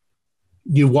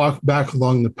 You walk back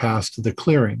along the path to the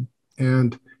clearing,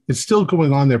 and it's still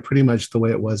going on there pretty much the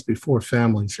way it was before.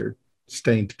 Families are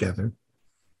staying together.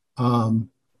 Of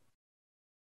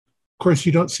course,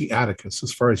 you don't see Atticus.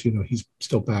 As far as you know, he's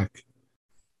still back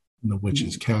in the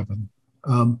witch's cabin.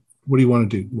 What do you want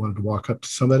to do? You wanted to walk up to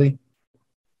somebody?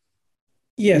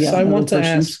 Yes, I want to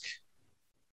ask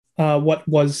what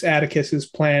was Atticus's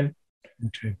plan.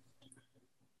 Okay.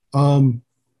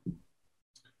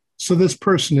 So this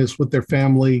person is with their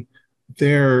family.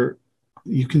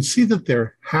 You can see that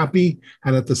they're happy,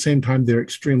 and at the same time, they're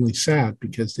extremely sad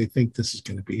because they think this is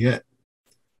going to be it,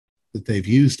 that they've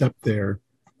used up their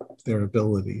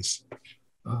abilities.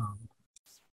 All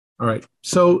right.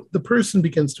 So the person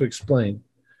begins to explain.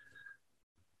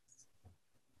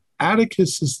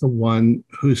 Atticus is the one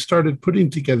who started putting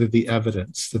together the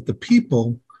evidence that the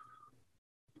people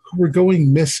who were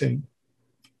going missing,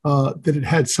 that it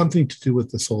had something to do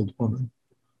with this old woman.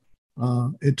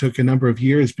 It took a number of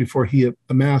years before he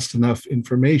amassed enough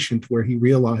information to where he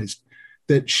realized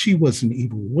that she was an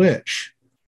evil witch.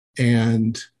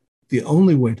 And the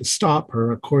only way to stop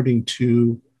her, according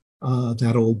to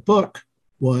that old book,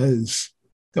 was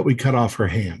that we cut off her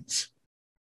hands.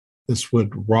 This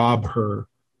would rob her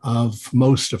of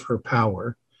most of her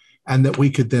power, and that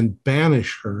we could then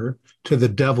banish her to the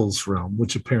devil's realm,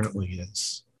 which apparently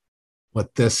is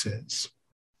what this is.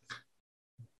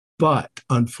 But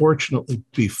unfortunately,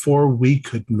 before we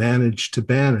could manage to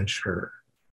banish her,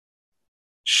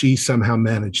 she somehow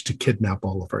managed to kidnap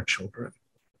all of our children.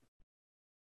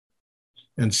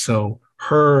 And so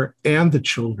her and the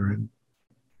children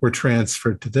were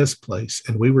transferred to this place,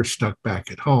 and we were stuck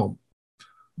back at home.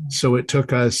 So it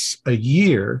took us a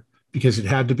year, because it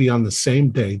had to be on the same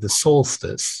day, the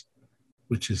solstice,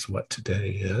 which is what today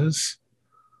is,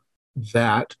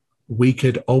 that we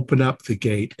could open up the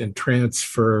gate and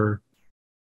transfer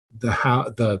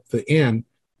the inn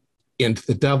into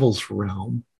the devil's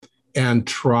realm and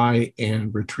try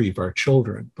and retrieve our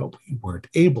children, but we weren't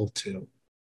able to.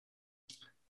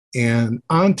 And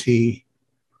Auntie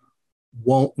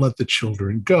won't let the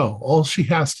children go. All she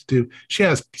has to do, she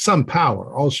has some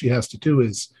power. All she has to do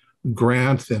is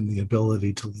grant them the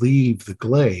ability to leave the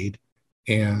glade,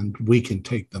 and we can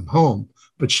take them home.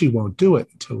 But she won't do it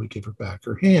until we give her back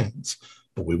her hands.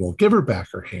 But we won't give her back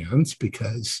her hands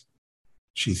because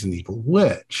she's an evil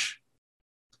witch.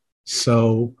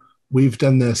 So we've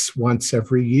done this once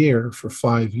every year for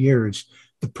 5 years.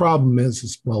 The problem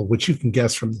is, well, what you can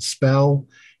guess from the spell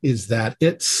is that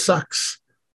it sucks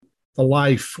the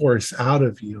life force out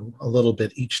of you a little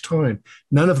bit each time.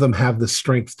 None of them have the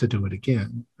strength to do it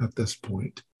again at this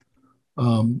point.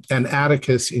 And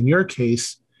Atticus, in your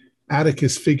case,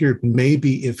 Atticus figured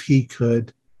maybe if he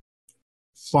could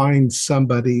find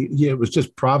somebody, it was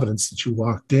just Providence that you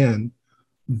walked in,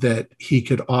 that he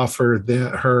could offer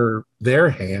her their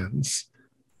hands,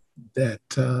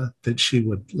 that she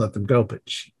would let them go, but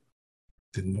she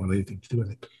didn't want anything to do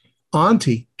with it.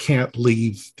 Auntie can't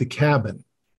leave the cabin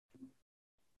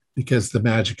because the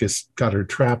magicus got her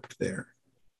trapped there.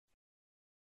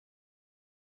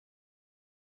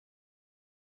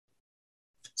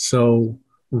 So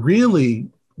really,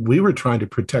 we were trying to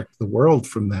protect the world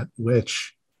from that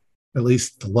witch, at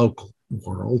least the local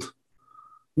world.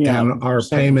 Yeah, and our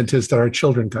payment is that our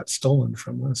children got stolen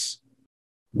from us.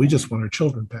 We just want our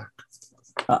children back.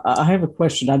 I have a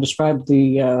question. I described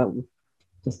the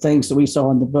things that we saw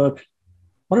in the book.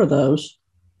 What are those?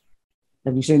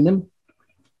 Have you seen them?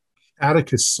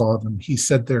 Atticus saw them. He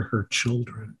said they're her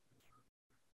children.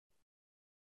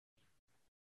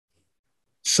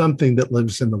 Something that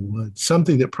lives in the woods,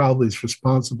 something that probably is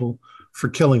responsible for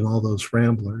killing all those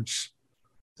ramblers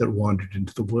that wandered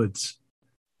into the woods.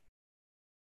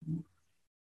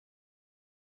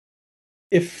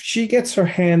 If she gets her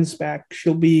hands back,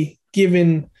 she'll be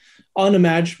given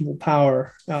unimaginable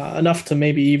power, enough to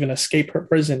maybe even escape her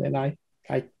prison, and I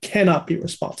cannot be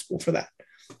responsible for that.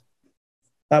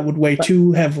 That would weigh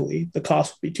too heavily. The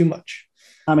cost would be too much.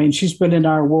 I mean, she's been in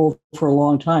our world for a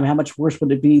long time. How much worse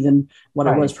would it be than what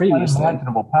it was previously?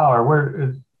 Unimaginable power. Where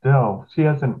is no? She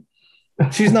hasn't.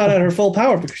 She's not at her full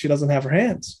power because she doesn't have her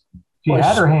hands. She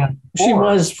had her hands. She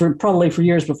was probably for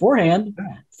years beforehand,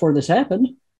 before this happened.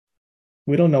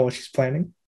 We don't know what she's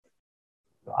planning.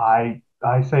 I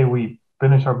say we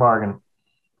finish our bargain.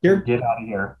 Get out of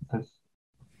here.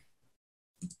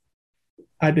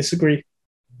 I disagree.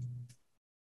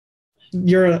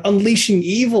 You're unleashing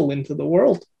evil into the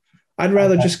world. I'd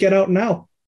rather just get out now.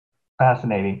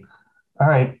 Fascinating. All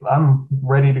right, I'm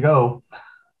ready to go.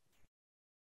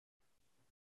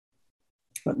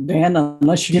 But Dan,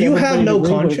 unless you do you have no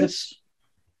conscience,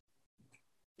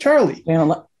 Charlie?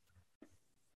 Dan,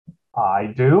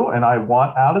 I do, and I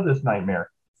want out of this nightmare.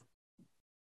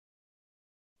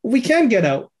 We can get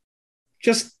out.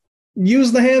 Just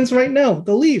use the hands right now.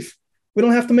 They'll leave. We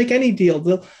don't have to make any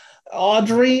deal.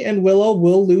 Audrey and Willow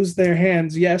will lose their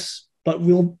hands, yes, but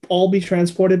we'll all be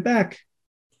transported back.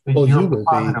 Well, you will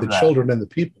be. The children and the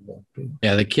people won't be.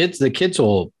 Yeah, the kids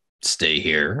will stay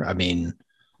here. I mean,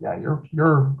 yeah,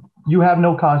 you have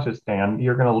no conscience, Dan.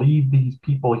 You're going to leave these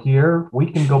people here.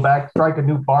 We can go back, strike a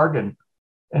new bargain,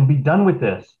 and be done with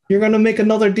this. You're going to make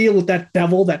another deal with that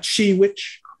devil, that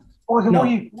she-witch? What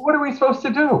are we supposed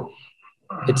to do?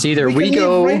 It's either we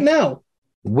go right now.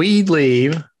 We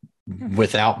leave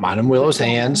without mine and Willow's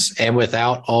hands and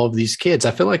without all of these kids.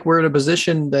 I feel like we're in a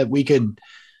position that we could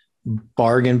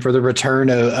bargain for the return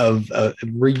of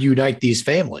reunite these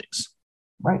families.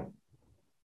 Right.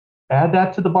 Add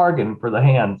that to the bargain for the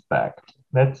hands back.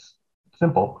 That's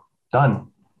simple. Done.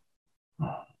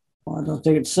 Well, I don't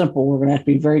think it's simple. We're going to have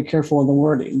to be very careful in the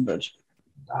wording, but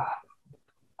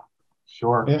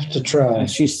sure. We have to try.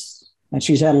 And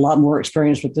she's had a lot more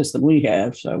experience with this than we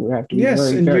have, so we have to be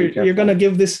very careful. You're going to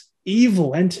give this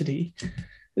evil entity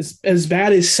as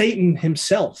bad as Satan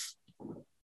himself.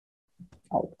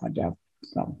 Oh, I doubt.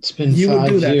 No. It's been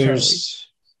 5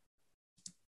 years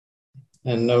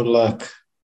and no luck.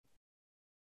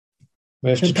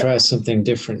 We have to try something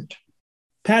different.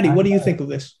 Patty, what do you think of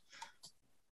this?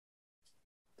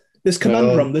 This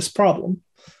conundrum, this problem?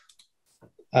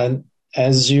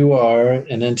 as you are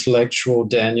an intellectual,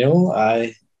 Daniel,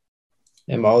 I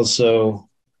am also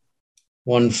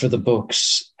one for the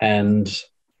books, and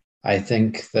I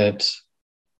think that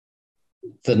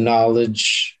the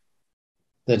knowledge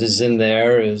that is in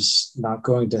there is not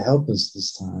going to help us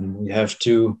this time. We have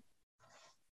to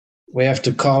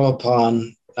call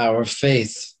upon our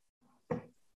faith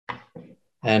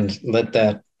and let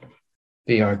that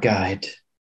be our guide.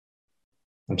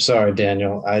 I'm sorry,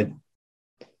 Daniel.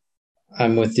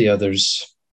 I'm with the others.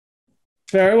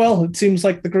 Very well. It seems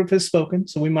like the group has spoken,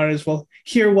 so we might as well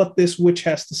hear what this witch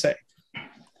has to say.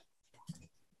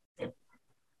 All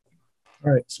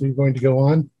right, so we're going to go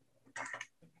on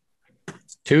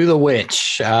to the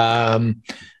witch. I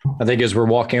think as we're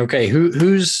walking, okay,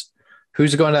 who's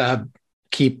going to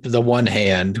keep the one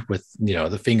hand with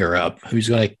the finger up? Who's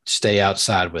going to stay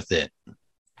outside with it?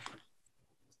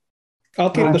 I'll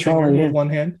keep the finger with one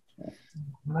hand.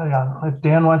 Yeah, if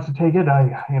Dan wants to take it,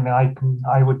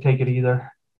 I would take it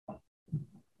either.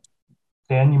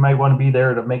 Dan, you might want to be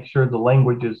there to make sure the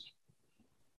language is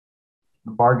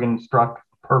bargain struck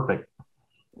perfect.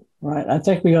 Right. I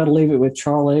think we ought to leave it with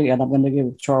Charlie, and I'm going to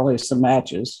give Charlie some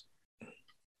matches.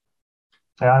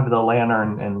 I have the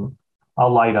lantern, and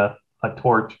I'll light a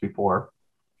torch before.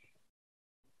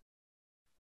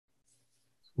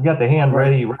 We got the hand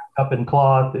ready, wrapped up in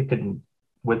cloth. It could,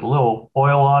 with a little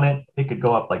oil on it, it could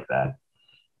go up like that.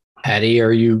 Patty,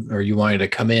 are you wanting to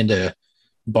come in to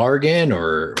bargain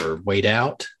or wait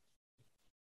out?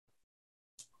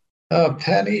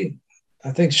 Patty,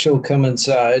 I think she'll come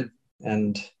inside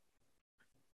and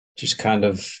just kind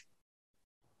of,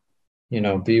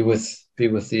 be with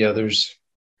the others.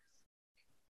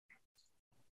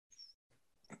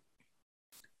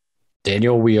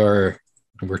 Daniel, we're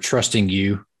trusting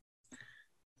you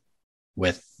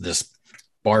with this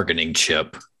bargaining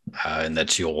chip, and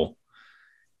that you'll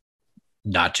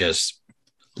not just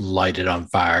light it on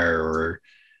fire or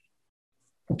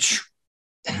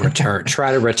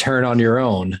try to return on your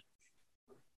own.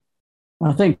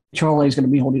 I think Charlie's going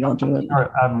to be holding on to it.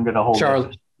 I'm going to hold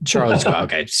it. Charlie's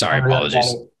okay. Sorry,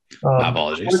 apologies. My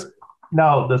apologies.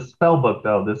 No, the spell book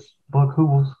though. This book,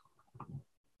 who's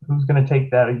going to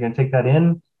take that? Are you going to take that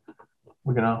in?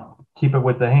 We're going to keep it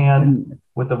with the hand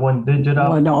with the one digit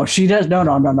up. No, she does. No.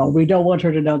 We don't want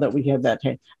her to know that we have that.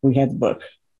 We have the book.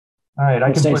 All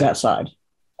right, it stays outside.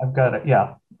 I've got it.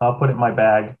 Yeah, I'll put it in my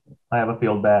bag. I have a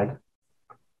field bag.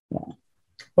 Yeah.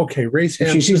 Okay, raise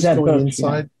hands. She sees that going book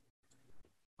inside.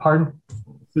 Pardon?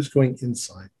 Who's going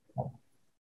inside?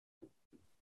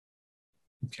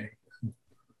 Okay.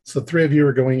 So 3 of you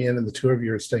are going in and the 2 of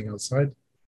you are staying outside.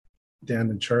 Dan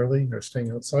and Charlie are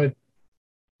staying outside.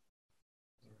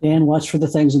 Dan, watch for the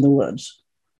things in the woods.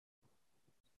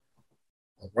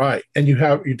 All right. And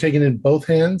you're taking in both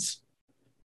hands?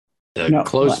 The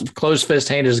closed fist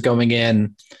hand is going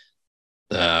in.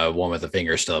 The one with the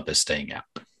finger still up is staying out.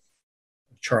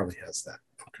 Charlie has that.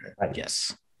 Okay. Right.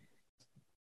 Yes.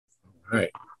 All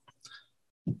right.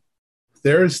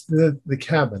 There's the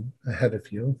cabin ahead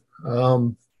of you.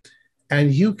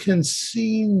 And you can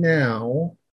see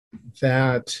now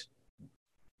that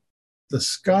the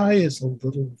sky is a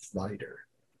little lighter.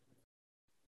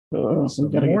 So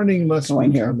the morning must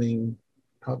be coming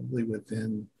probably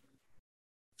within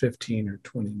 15 or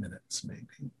 20 minutes, maybe.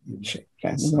 Okay,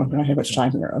 we don't have much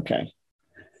time here. Okay.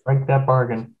 Break that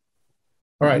bargain.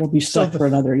 All right. We'll be stuck for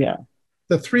another,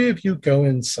 The 3 of you go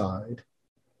inside,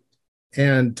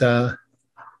 and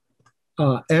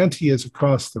Auntie is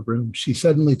across the room. She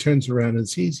suddenly turns around and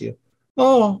sees you.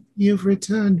 Oh, you've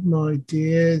returned, my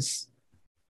dears.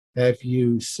 Have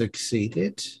you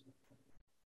succeeded?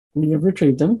 We have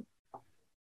retrieved them.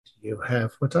 You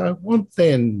have what I want,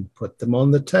 then. Put them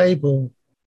on the table.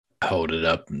 Hold it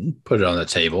up and put it on the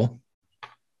table.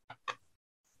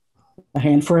 A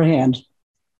hand for a hand.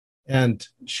 And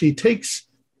she takes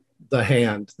the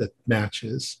hand that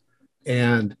matches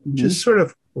and just sort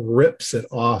of rips it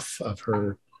off of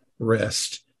her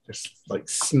wrist, just like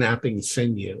snapping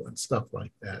sinew and stuff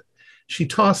like that. She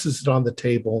tosses it on the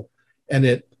table and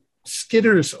it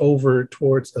skitters over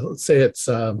towards, let's say it's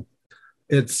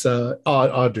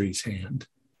Audrey's hand.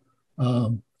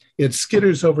 It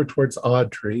skitters over towards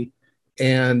Audrey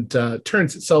and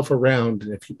turns itself around.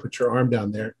 And if you put your arm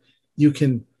down there, you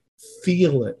can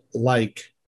feel it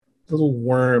like little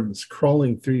worms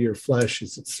crawling through your flesh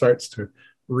as it starts to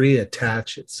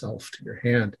reattach itself to your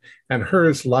hand. And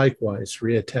hers likewise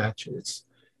reattaches.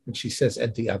 And she says,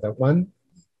 and the other one?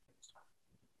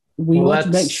 We want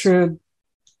to make sure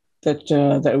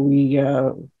that we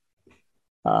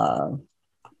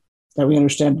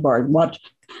understand the bargain.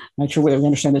 Make sure we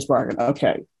understand this bargain.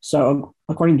 Okay. So,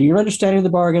 according to your understanding of the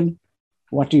bargain,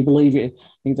 what do you believe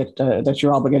that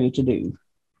you're obligated to do?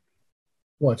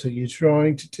 What are you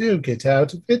trying to do? Get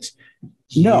out of it?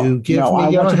 No, you give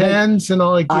me your hands and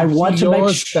I give you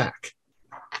yours back.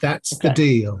 That's the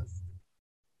deal.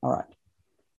 All right.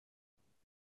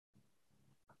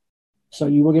 So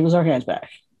you will give us our hands back.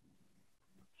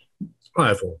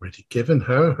 I've already given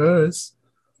her hers.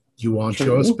 You want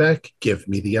yours back? Give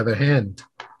me the other hand.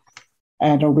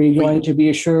 And are we going to be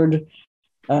assured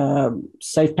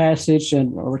safe passage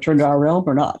and return to our realm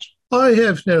or not? I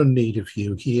have no need of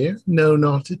you here. No,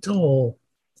 not at all.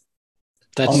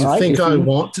 Do you think I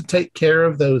want to take care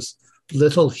of those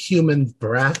little human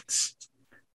brats?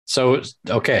 So,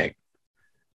 okay.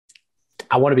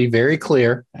 I want to be very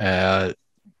clear.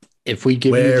 If we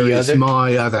give you the other,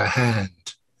 my other hand?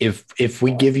 If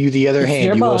we give you the other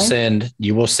hand,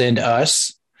 you will send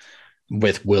us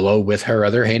with Willow with her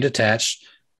other hand attached,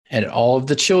 and all of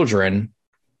the children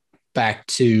back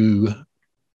to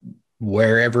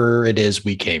wherever it is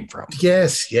we came from.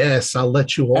 Yes, I'll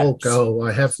let you all go.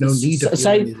 I have no need of you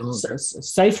any longer.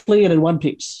 Safely and in one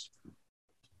piece.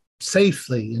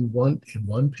 Safely in one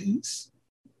piece?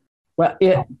 Well,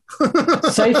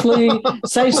 safely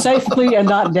and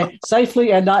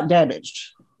not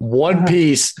damaged. One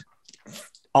piece.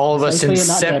 All of us in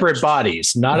separate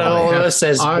bodies, not all of us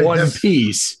as one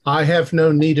piece. I have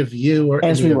no need of you or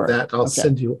any of that. I'll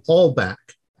send you all back.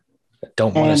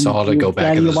 Don't want us all to go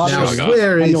back in the struggle.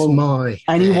 Where is my?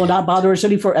 And you will not bother us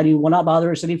any for.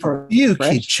 You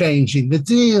keep changing the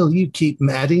deal. You keep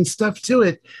adding stuff to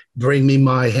it. Bring me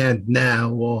my hand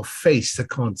now, or face the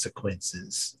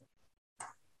consequences.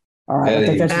 All right, I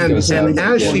think that's and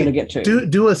as we're going to get to.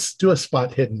 Do a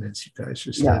spot hidden as you guys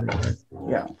are standing there.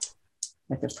 Yeah.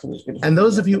 And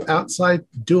those of you outside,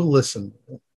 do listen.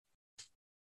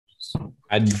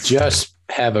 I just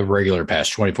have a regular pass,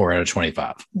 24 out of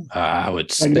 25. I would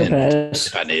spend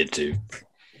if I needed to.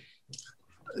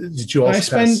 Did you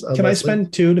also pass? Can I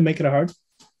spend 2 to make it a hard?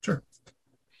 Sure.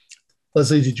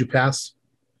 Leslie, did you pass?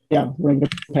 Yeah, regular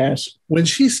pass. When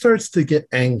she starts to get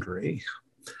angry,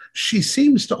 she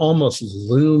seems to almost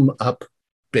loom up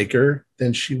bigger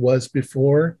than she was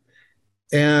before.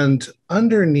 And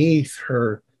underneath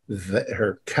her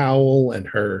cowl and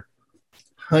her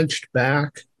hunched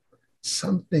back,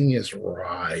 something is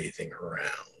writhing around.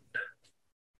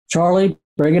 Charlie,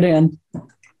 bring it in.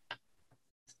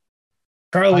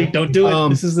 Charlie, don't do it.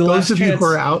 This is the last chance. Those of you who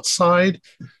are outside,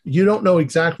 you don't know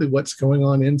exactly what's going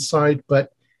on inside,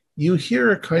 but you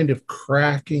hear a kind of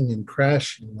cracking and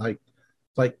crashing like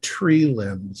tree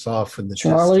limbs off in the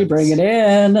distance. Charlie, bring it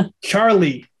in.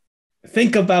 Charlie,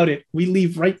 think about it. We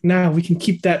leave right now. We can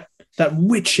keep that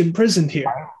witch imprisoned here.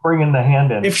 I'm bringing the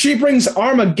hand in. If she brings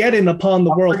Armageddon upon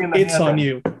the world, it's on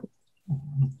you.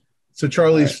 So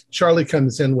Charlie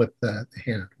comes in with the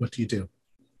hand. What do you do?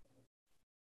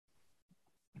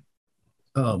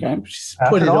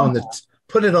 Put it on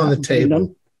the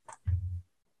table.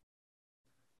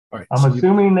 All right, I'm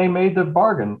assuming they made the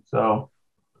bargain. So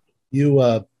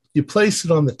you place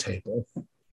it on the table,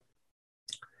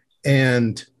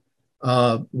 and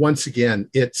once again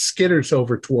it skitters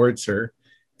over towards her,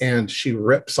 and she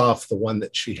rips off the one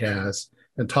that she has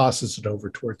and tosses it over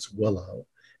towards Willow,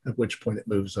 at which point it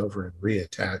moves over and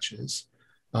reattaches,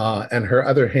 and her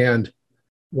other hand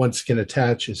once again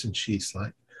attaches, and she's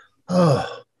like,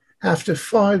 oh, after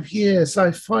 5 years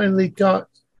I finally got.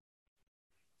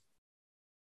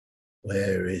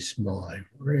 Where is my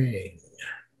ring?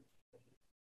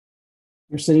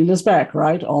 You're sending this back,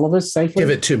 right? All of us safely? Give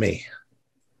it to me.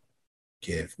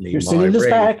 Give me you're my sending this ring.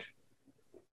 back.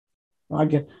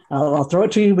 I'll throw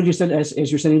it to you when you send as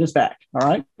you're sending this back. All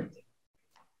right. That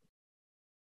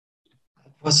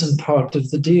wasn't part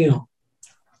of the deal.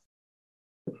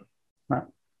 Right.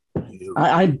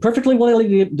 I'm perfectly willing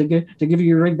to give you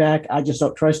your ring back. I just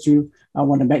don't trust you. I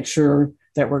want to make sure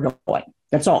that we're going.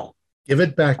 That's all. Give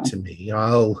it back to me.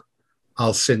 I'll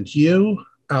send you.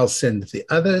 I'll send the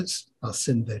others. I'll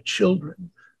send their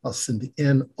children. I'll send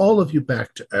all of you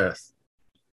back to Earth.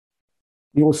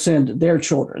 You will send their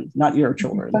children, not your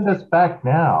children. Send us back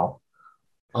now.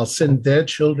 I'll send their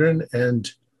children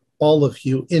and all of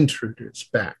you intruders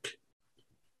back.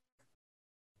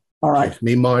 All right. Give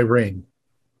me my ring.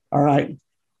 All right.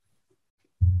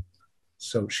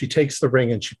 So she takes the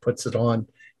ring and she puts it on.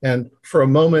 And for a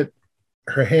moment,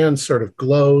 her hand sort of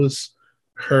glows.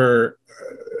 Her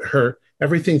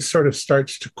everything sort of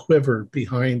starts to quiver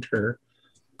behind her.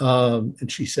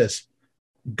 And she says,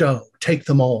 go, take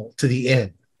them all to the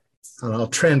inn, and I'll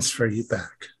transfer you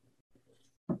back.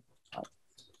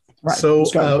 Right. So,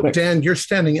 Dan, you're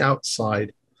standing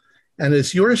outside. And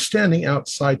as you're standing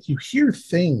outside, you hear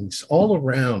things all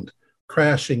around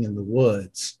crashing in the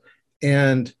woods.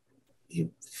 And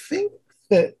you think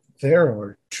that there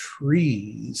are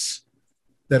trees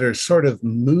that are sort of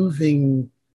moving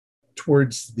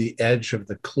towards the edge of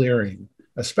the clearing,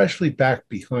 especially back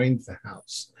behind the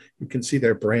house. You can see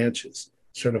their branches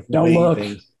sort of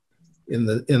waving in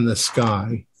the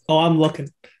sky. Oh, I'm looking.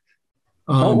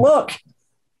 Don't look.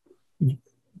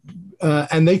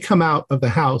 And they come out of the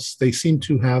house. They seem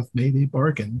to have made a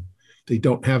bargain. They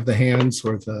don't have the hands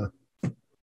or the.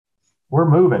 We're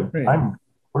moving.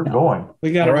 We're going.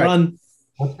 We got to run.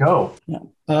 Let's go.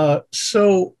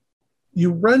 So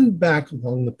you run back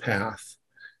along the path,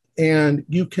 and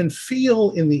you can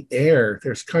feel in the air,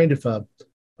 there's kind of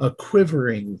a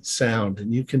quivering sound,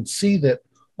 and you can see that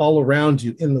all around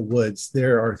you in the woods,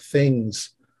 there are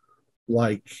things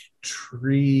like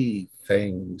tree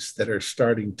things that are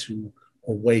starting to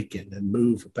awaken and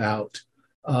move about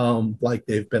like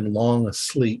they've been long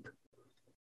asleep.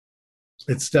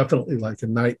 It's definitely like a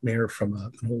nightmare from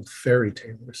an old fairy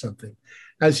tale or something.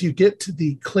 As you get to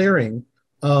the clearing,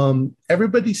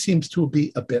 everybody seems to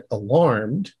be a bit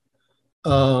alarmed,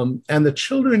 and the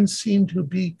children seem to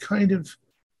be kind of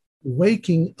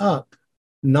waking up,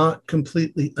 not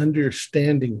completely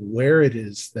understanding where it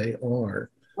is they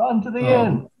are. Run to the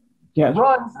inn. Yes.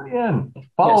 Run to the inn.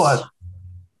 Follow us.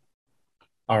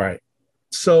 All right.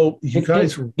 So you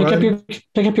guys pick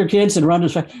up your kids and run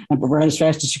as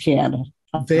fast as you can.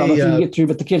 I don't know if you can get through,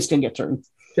 but the kids can get through.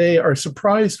 They are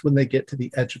surprised when they get to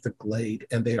the edge of the glade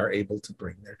and they are able to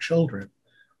bring their children.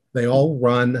 They all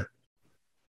run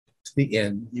to the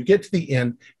inn. You get to the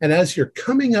inn, and as you're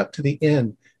coming up to the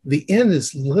inn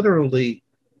is literally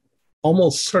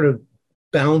almost sort of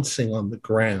bouncing on the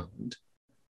ground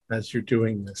as you're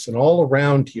doing this. And all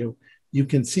around you, you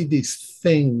can see these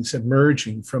things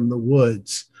emerging from the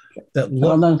woods that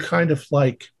look kind of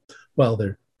like, well,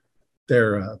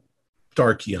 they're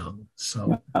dark young.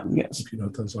 So yes, if you know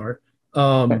what those are.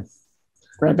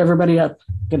 Grab everybody up,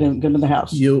 get in the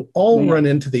house. You all run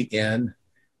into the inn,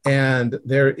 and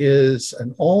there is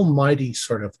an almighty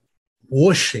sort of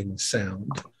whooshing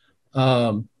sound.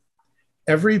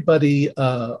 Everybody,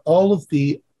 all of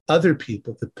the other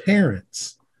people, the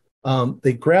parents,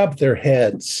 they grab their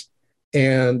heads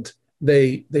and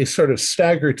they sort of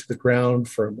stagger to the ground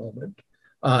for a moment.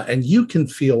 And you can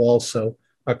feel also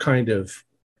a kind of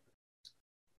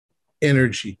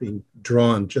energy being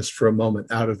drawn just for a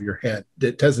moment out of your head.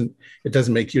 It doesn't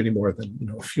make you any more than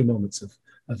a few moments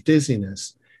of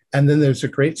dizziness. And then there's a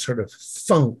great sort of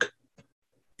thunk,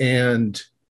 and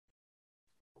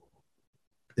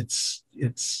it's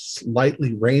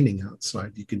lightly raining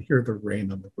outside. You can hear the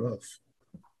rain on the roof.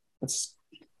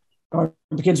 Are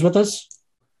the kids with us?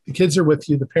 The kids are with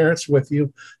you. The parents are with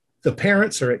you. The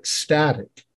parents are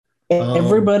ecstatic.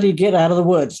 Everybody get out of the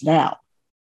woods now,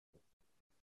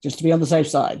 just to be on the safe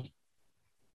side.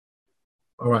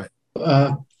 All right.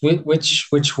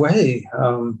 Which way?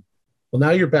 Well,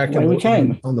 now you're back on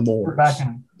the moors. We're back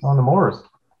on the moors.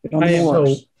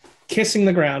 So kissing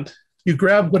the ground. You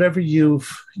grab whatever you've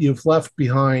left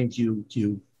behind.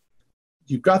 You've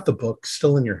got the book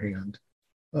still in your hand.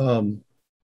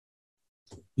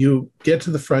 You get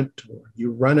to the front door.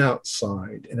 You run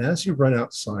outside, and as you run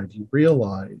outside, you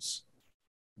realize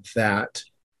that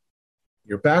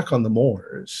you're back on the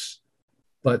moors,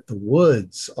 but the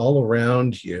woods all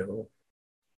around you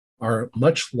are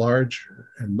much larger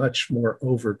and much more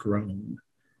overgrown,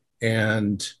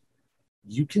 and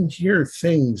you can hear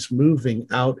things moving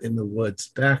out in the woods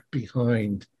back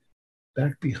behind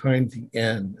the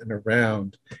inn and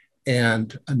around,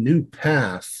 and a new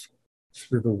path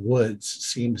through the woods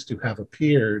seems to have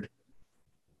appeared,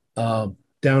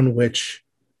 down which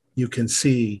you can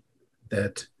see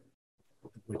that the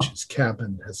witch's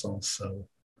cabin has also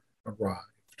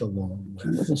arrived along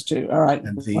with this too. All right,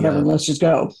 and whatever. Let's just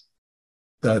go.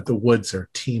 The woods are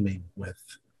teeming with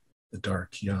the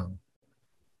dark young.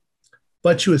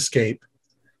 But you escape.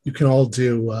 You can all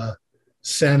do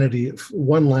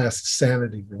one last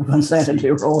sanity roll. One sanity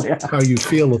roll, yeah. How you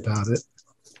feel about it.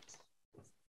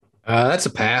 That's a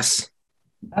pass.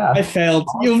 I failed.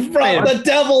 You brought the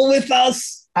devil with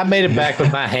us. I made it back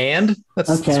with my hand. That's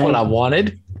what I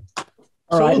wanted.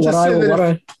 All right.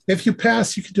 We'll if you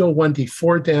pass, you can do a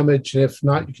 1d4 damage, and if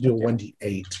not, you can do a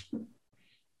 1d8.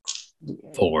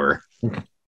 4.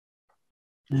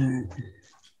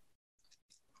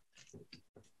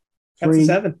 That's a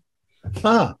 7.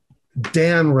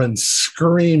 Dan runs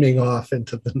screaming off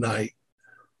into the night.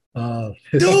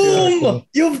 Doom!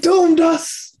 You've doomed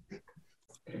us!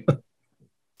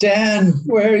 Dan,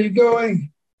 where are you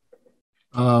going?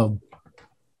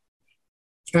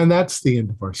 And that's the end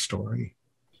of our story.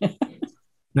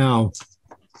 Now,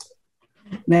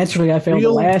 naturally, I failed the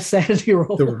last sanity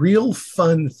roll. The real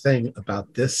fun thing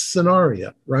about this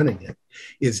scenario, running it,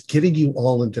 is getting you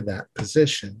all into that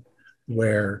position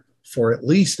where for at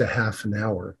least a half an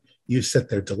hour, you sit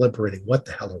there deliberating, what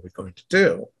the hell are we going to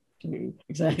do?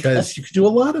 Exactly. Because you could do a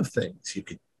lot of things. You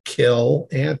could kill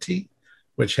Auntie,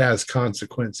 which has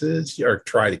consequences, or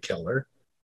try to kill her,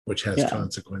 which has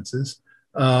consequences.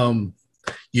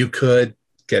 You could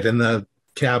get in the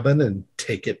cabin and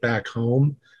take it back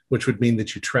home, which would mean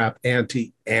that you trap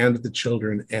Auntie and the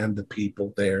children and the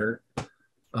people there.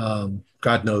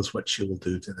 God knows what she will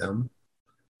do to them.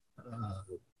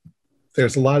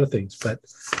 There's a lot of things, but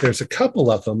there's a couple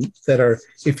of them that are,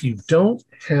 if you don't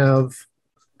have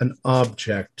an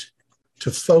object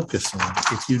to focus on,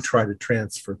 if you try to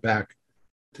transfer back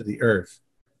to the earth,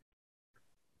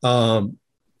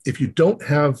 if you don't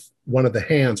have one of the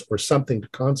hands or something to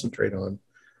concentrate on,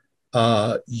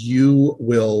 you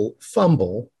will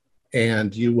fumble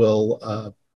and you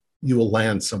will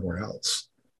land somewhere else,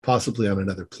 possibly on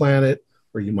another planet,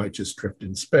 or you might just drift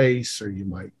in space, or you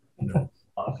might,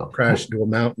 crash into a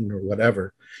mountain or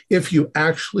whatever. If you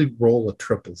actually roll a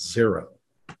 000,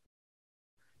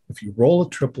 if you roll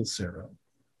a 000,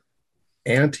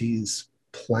 Auntie's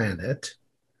planet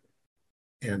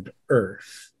and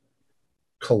Earth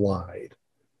collide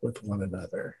with one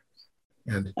another,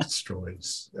 and it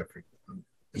destroys everyone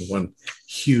in one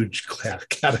huge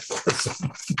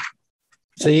cataclysm.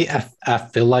 See, I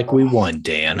feel like we won,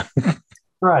 Dan.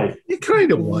 Right. You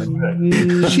kind of won.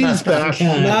 She's back.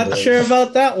 Not sure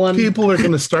about that one. People are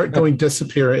going to start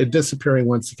disappearing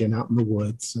once again out in the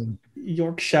woods. And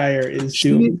Yorkshire is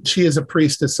doomed. She is a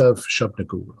priestess of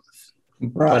Shub-Niggurath.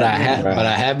 Right. But I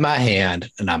have my hand,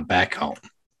 and I'm back home.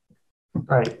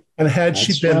 Right. And had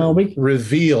she been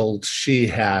revealed, she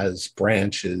has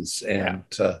branches and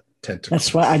tentacles.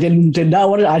 That's why I didn't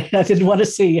want to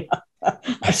see.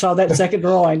 I saw that second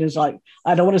drawing. It's like,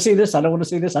 I don't want to see this. I don't want to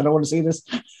see this. I don't want to see this.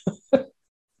 Yeah,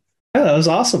 that was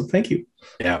awesome. Thank you.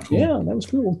 Yeah, that was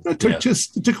cool. It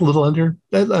took a little under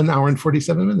an hour and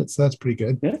 47 minutes. So that's pretty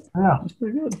good. Yeah, that's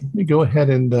pretty good. Let me go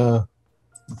ahead and do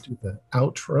the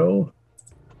outro.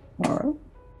 All right.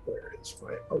 Where is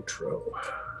my outro?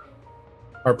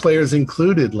 Our players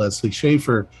included Leslie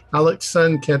Schaefer, Alex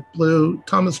Sun, Kent Blue,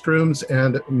 Thomas Grooms,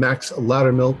 and Max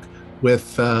Loudermilk,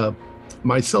 with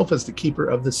myself as the keeper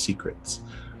of the secrets.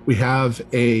 We have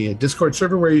a Discord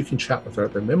server where you can chat with our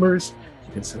other members.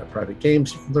 You can set up private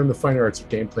games. You can learn the finer arts of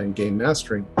gameplay and game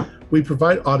mastering. We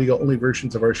provide audio-only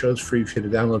versions of our shows free for you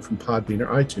to download from Podbean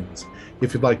or iTunes.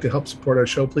 If you'd like to help support our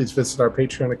show, please visit our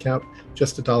Patreon account.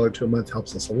 Just $1 a month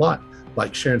helps us a lot.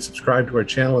 Like, share, and subscribe to our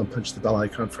channel, and punch the bell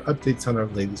icon for updates on our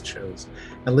latest shows.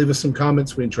 And leave us some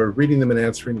comments. We enjoy reading them and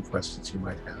answering any questions you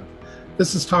might have.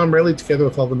 This is Tom Rayleigh, together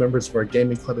with all the members of our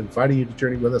gaming club, inviting you to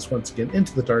journey with us once again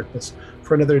into the darkness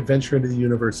for another adventure into the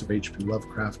universe of H.P.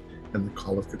 Lovecraft and the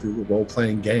Call of Cthulhu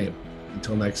role-playing game.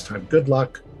 Until next time, good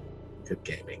luck, good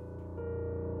gaming.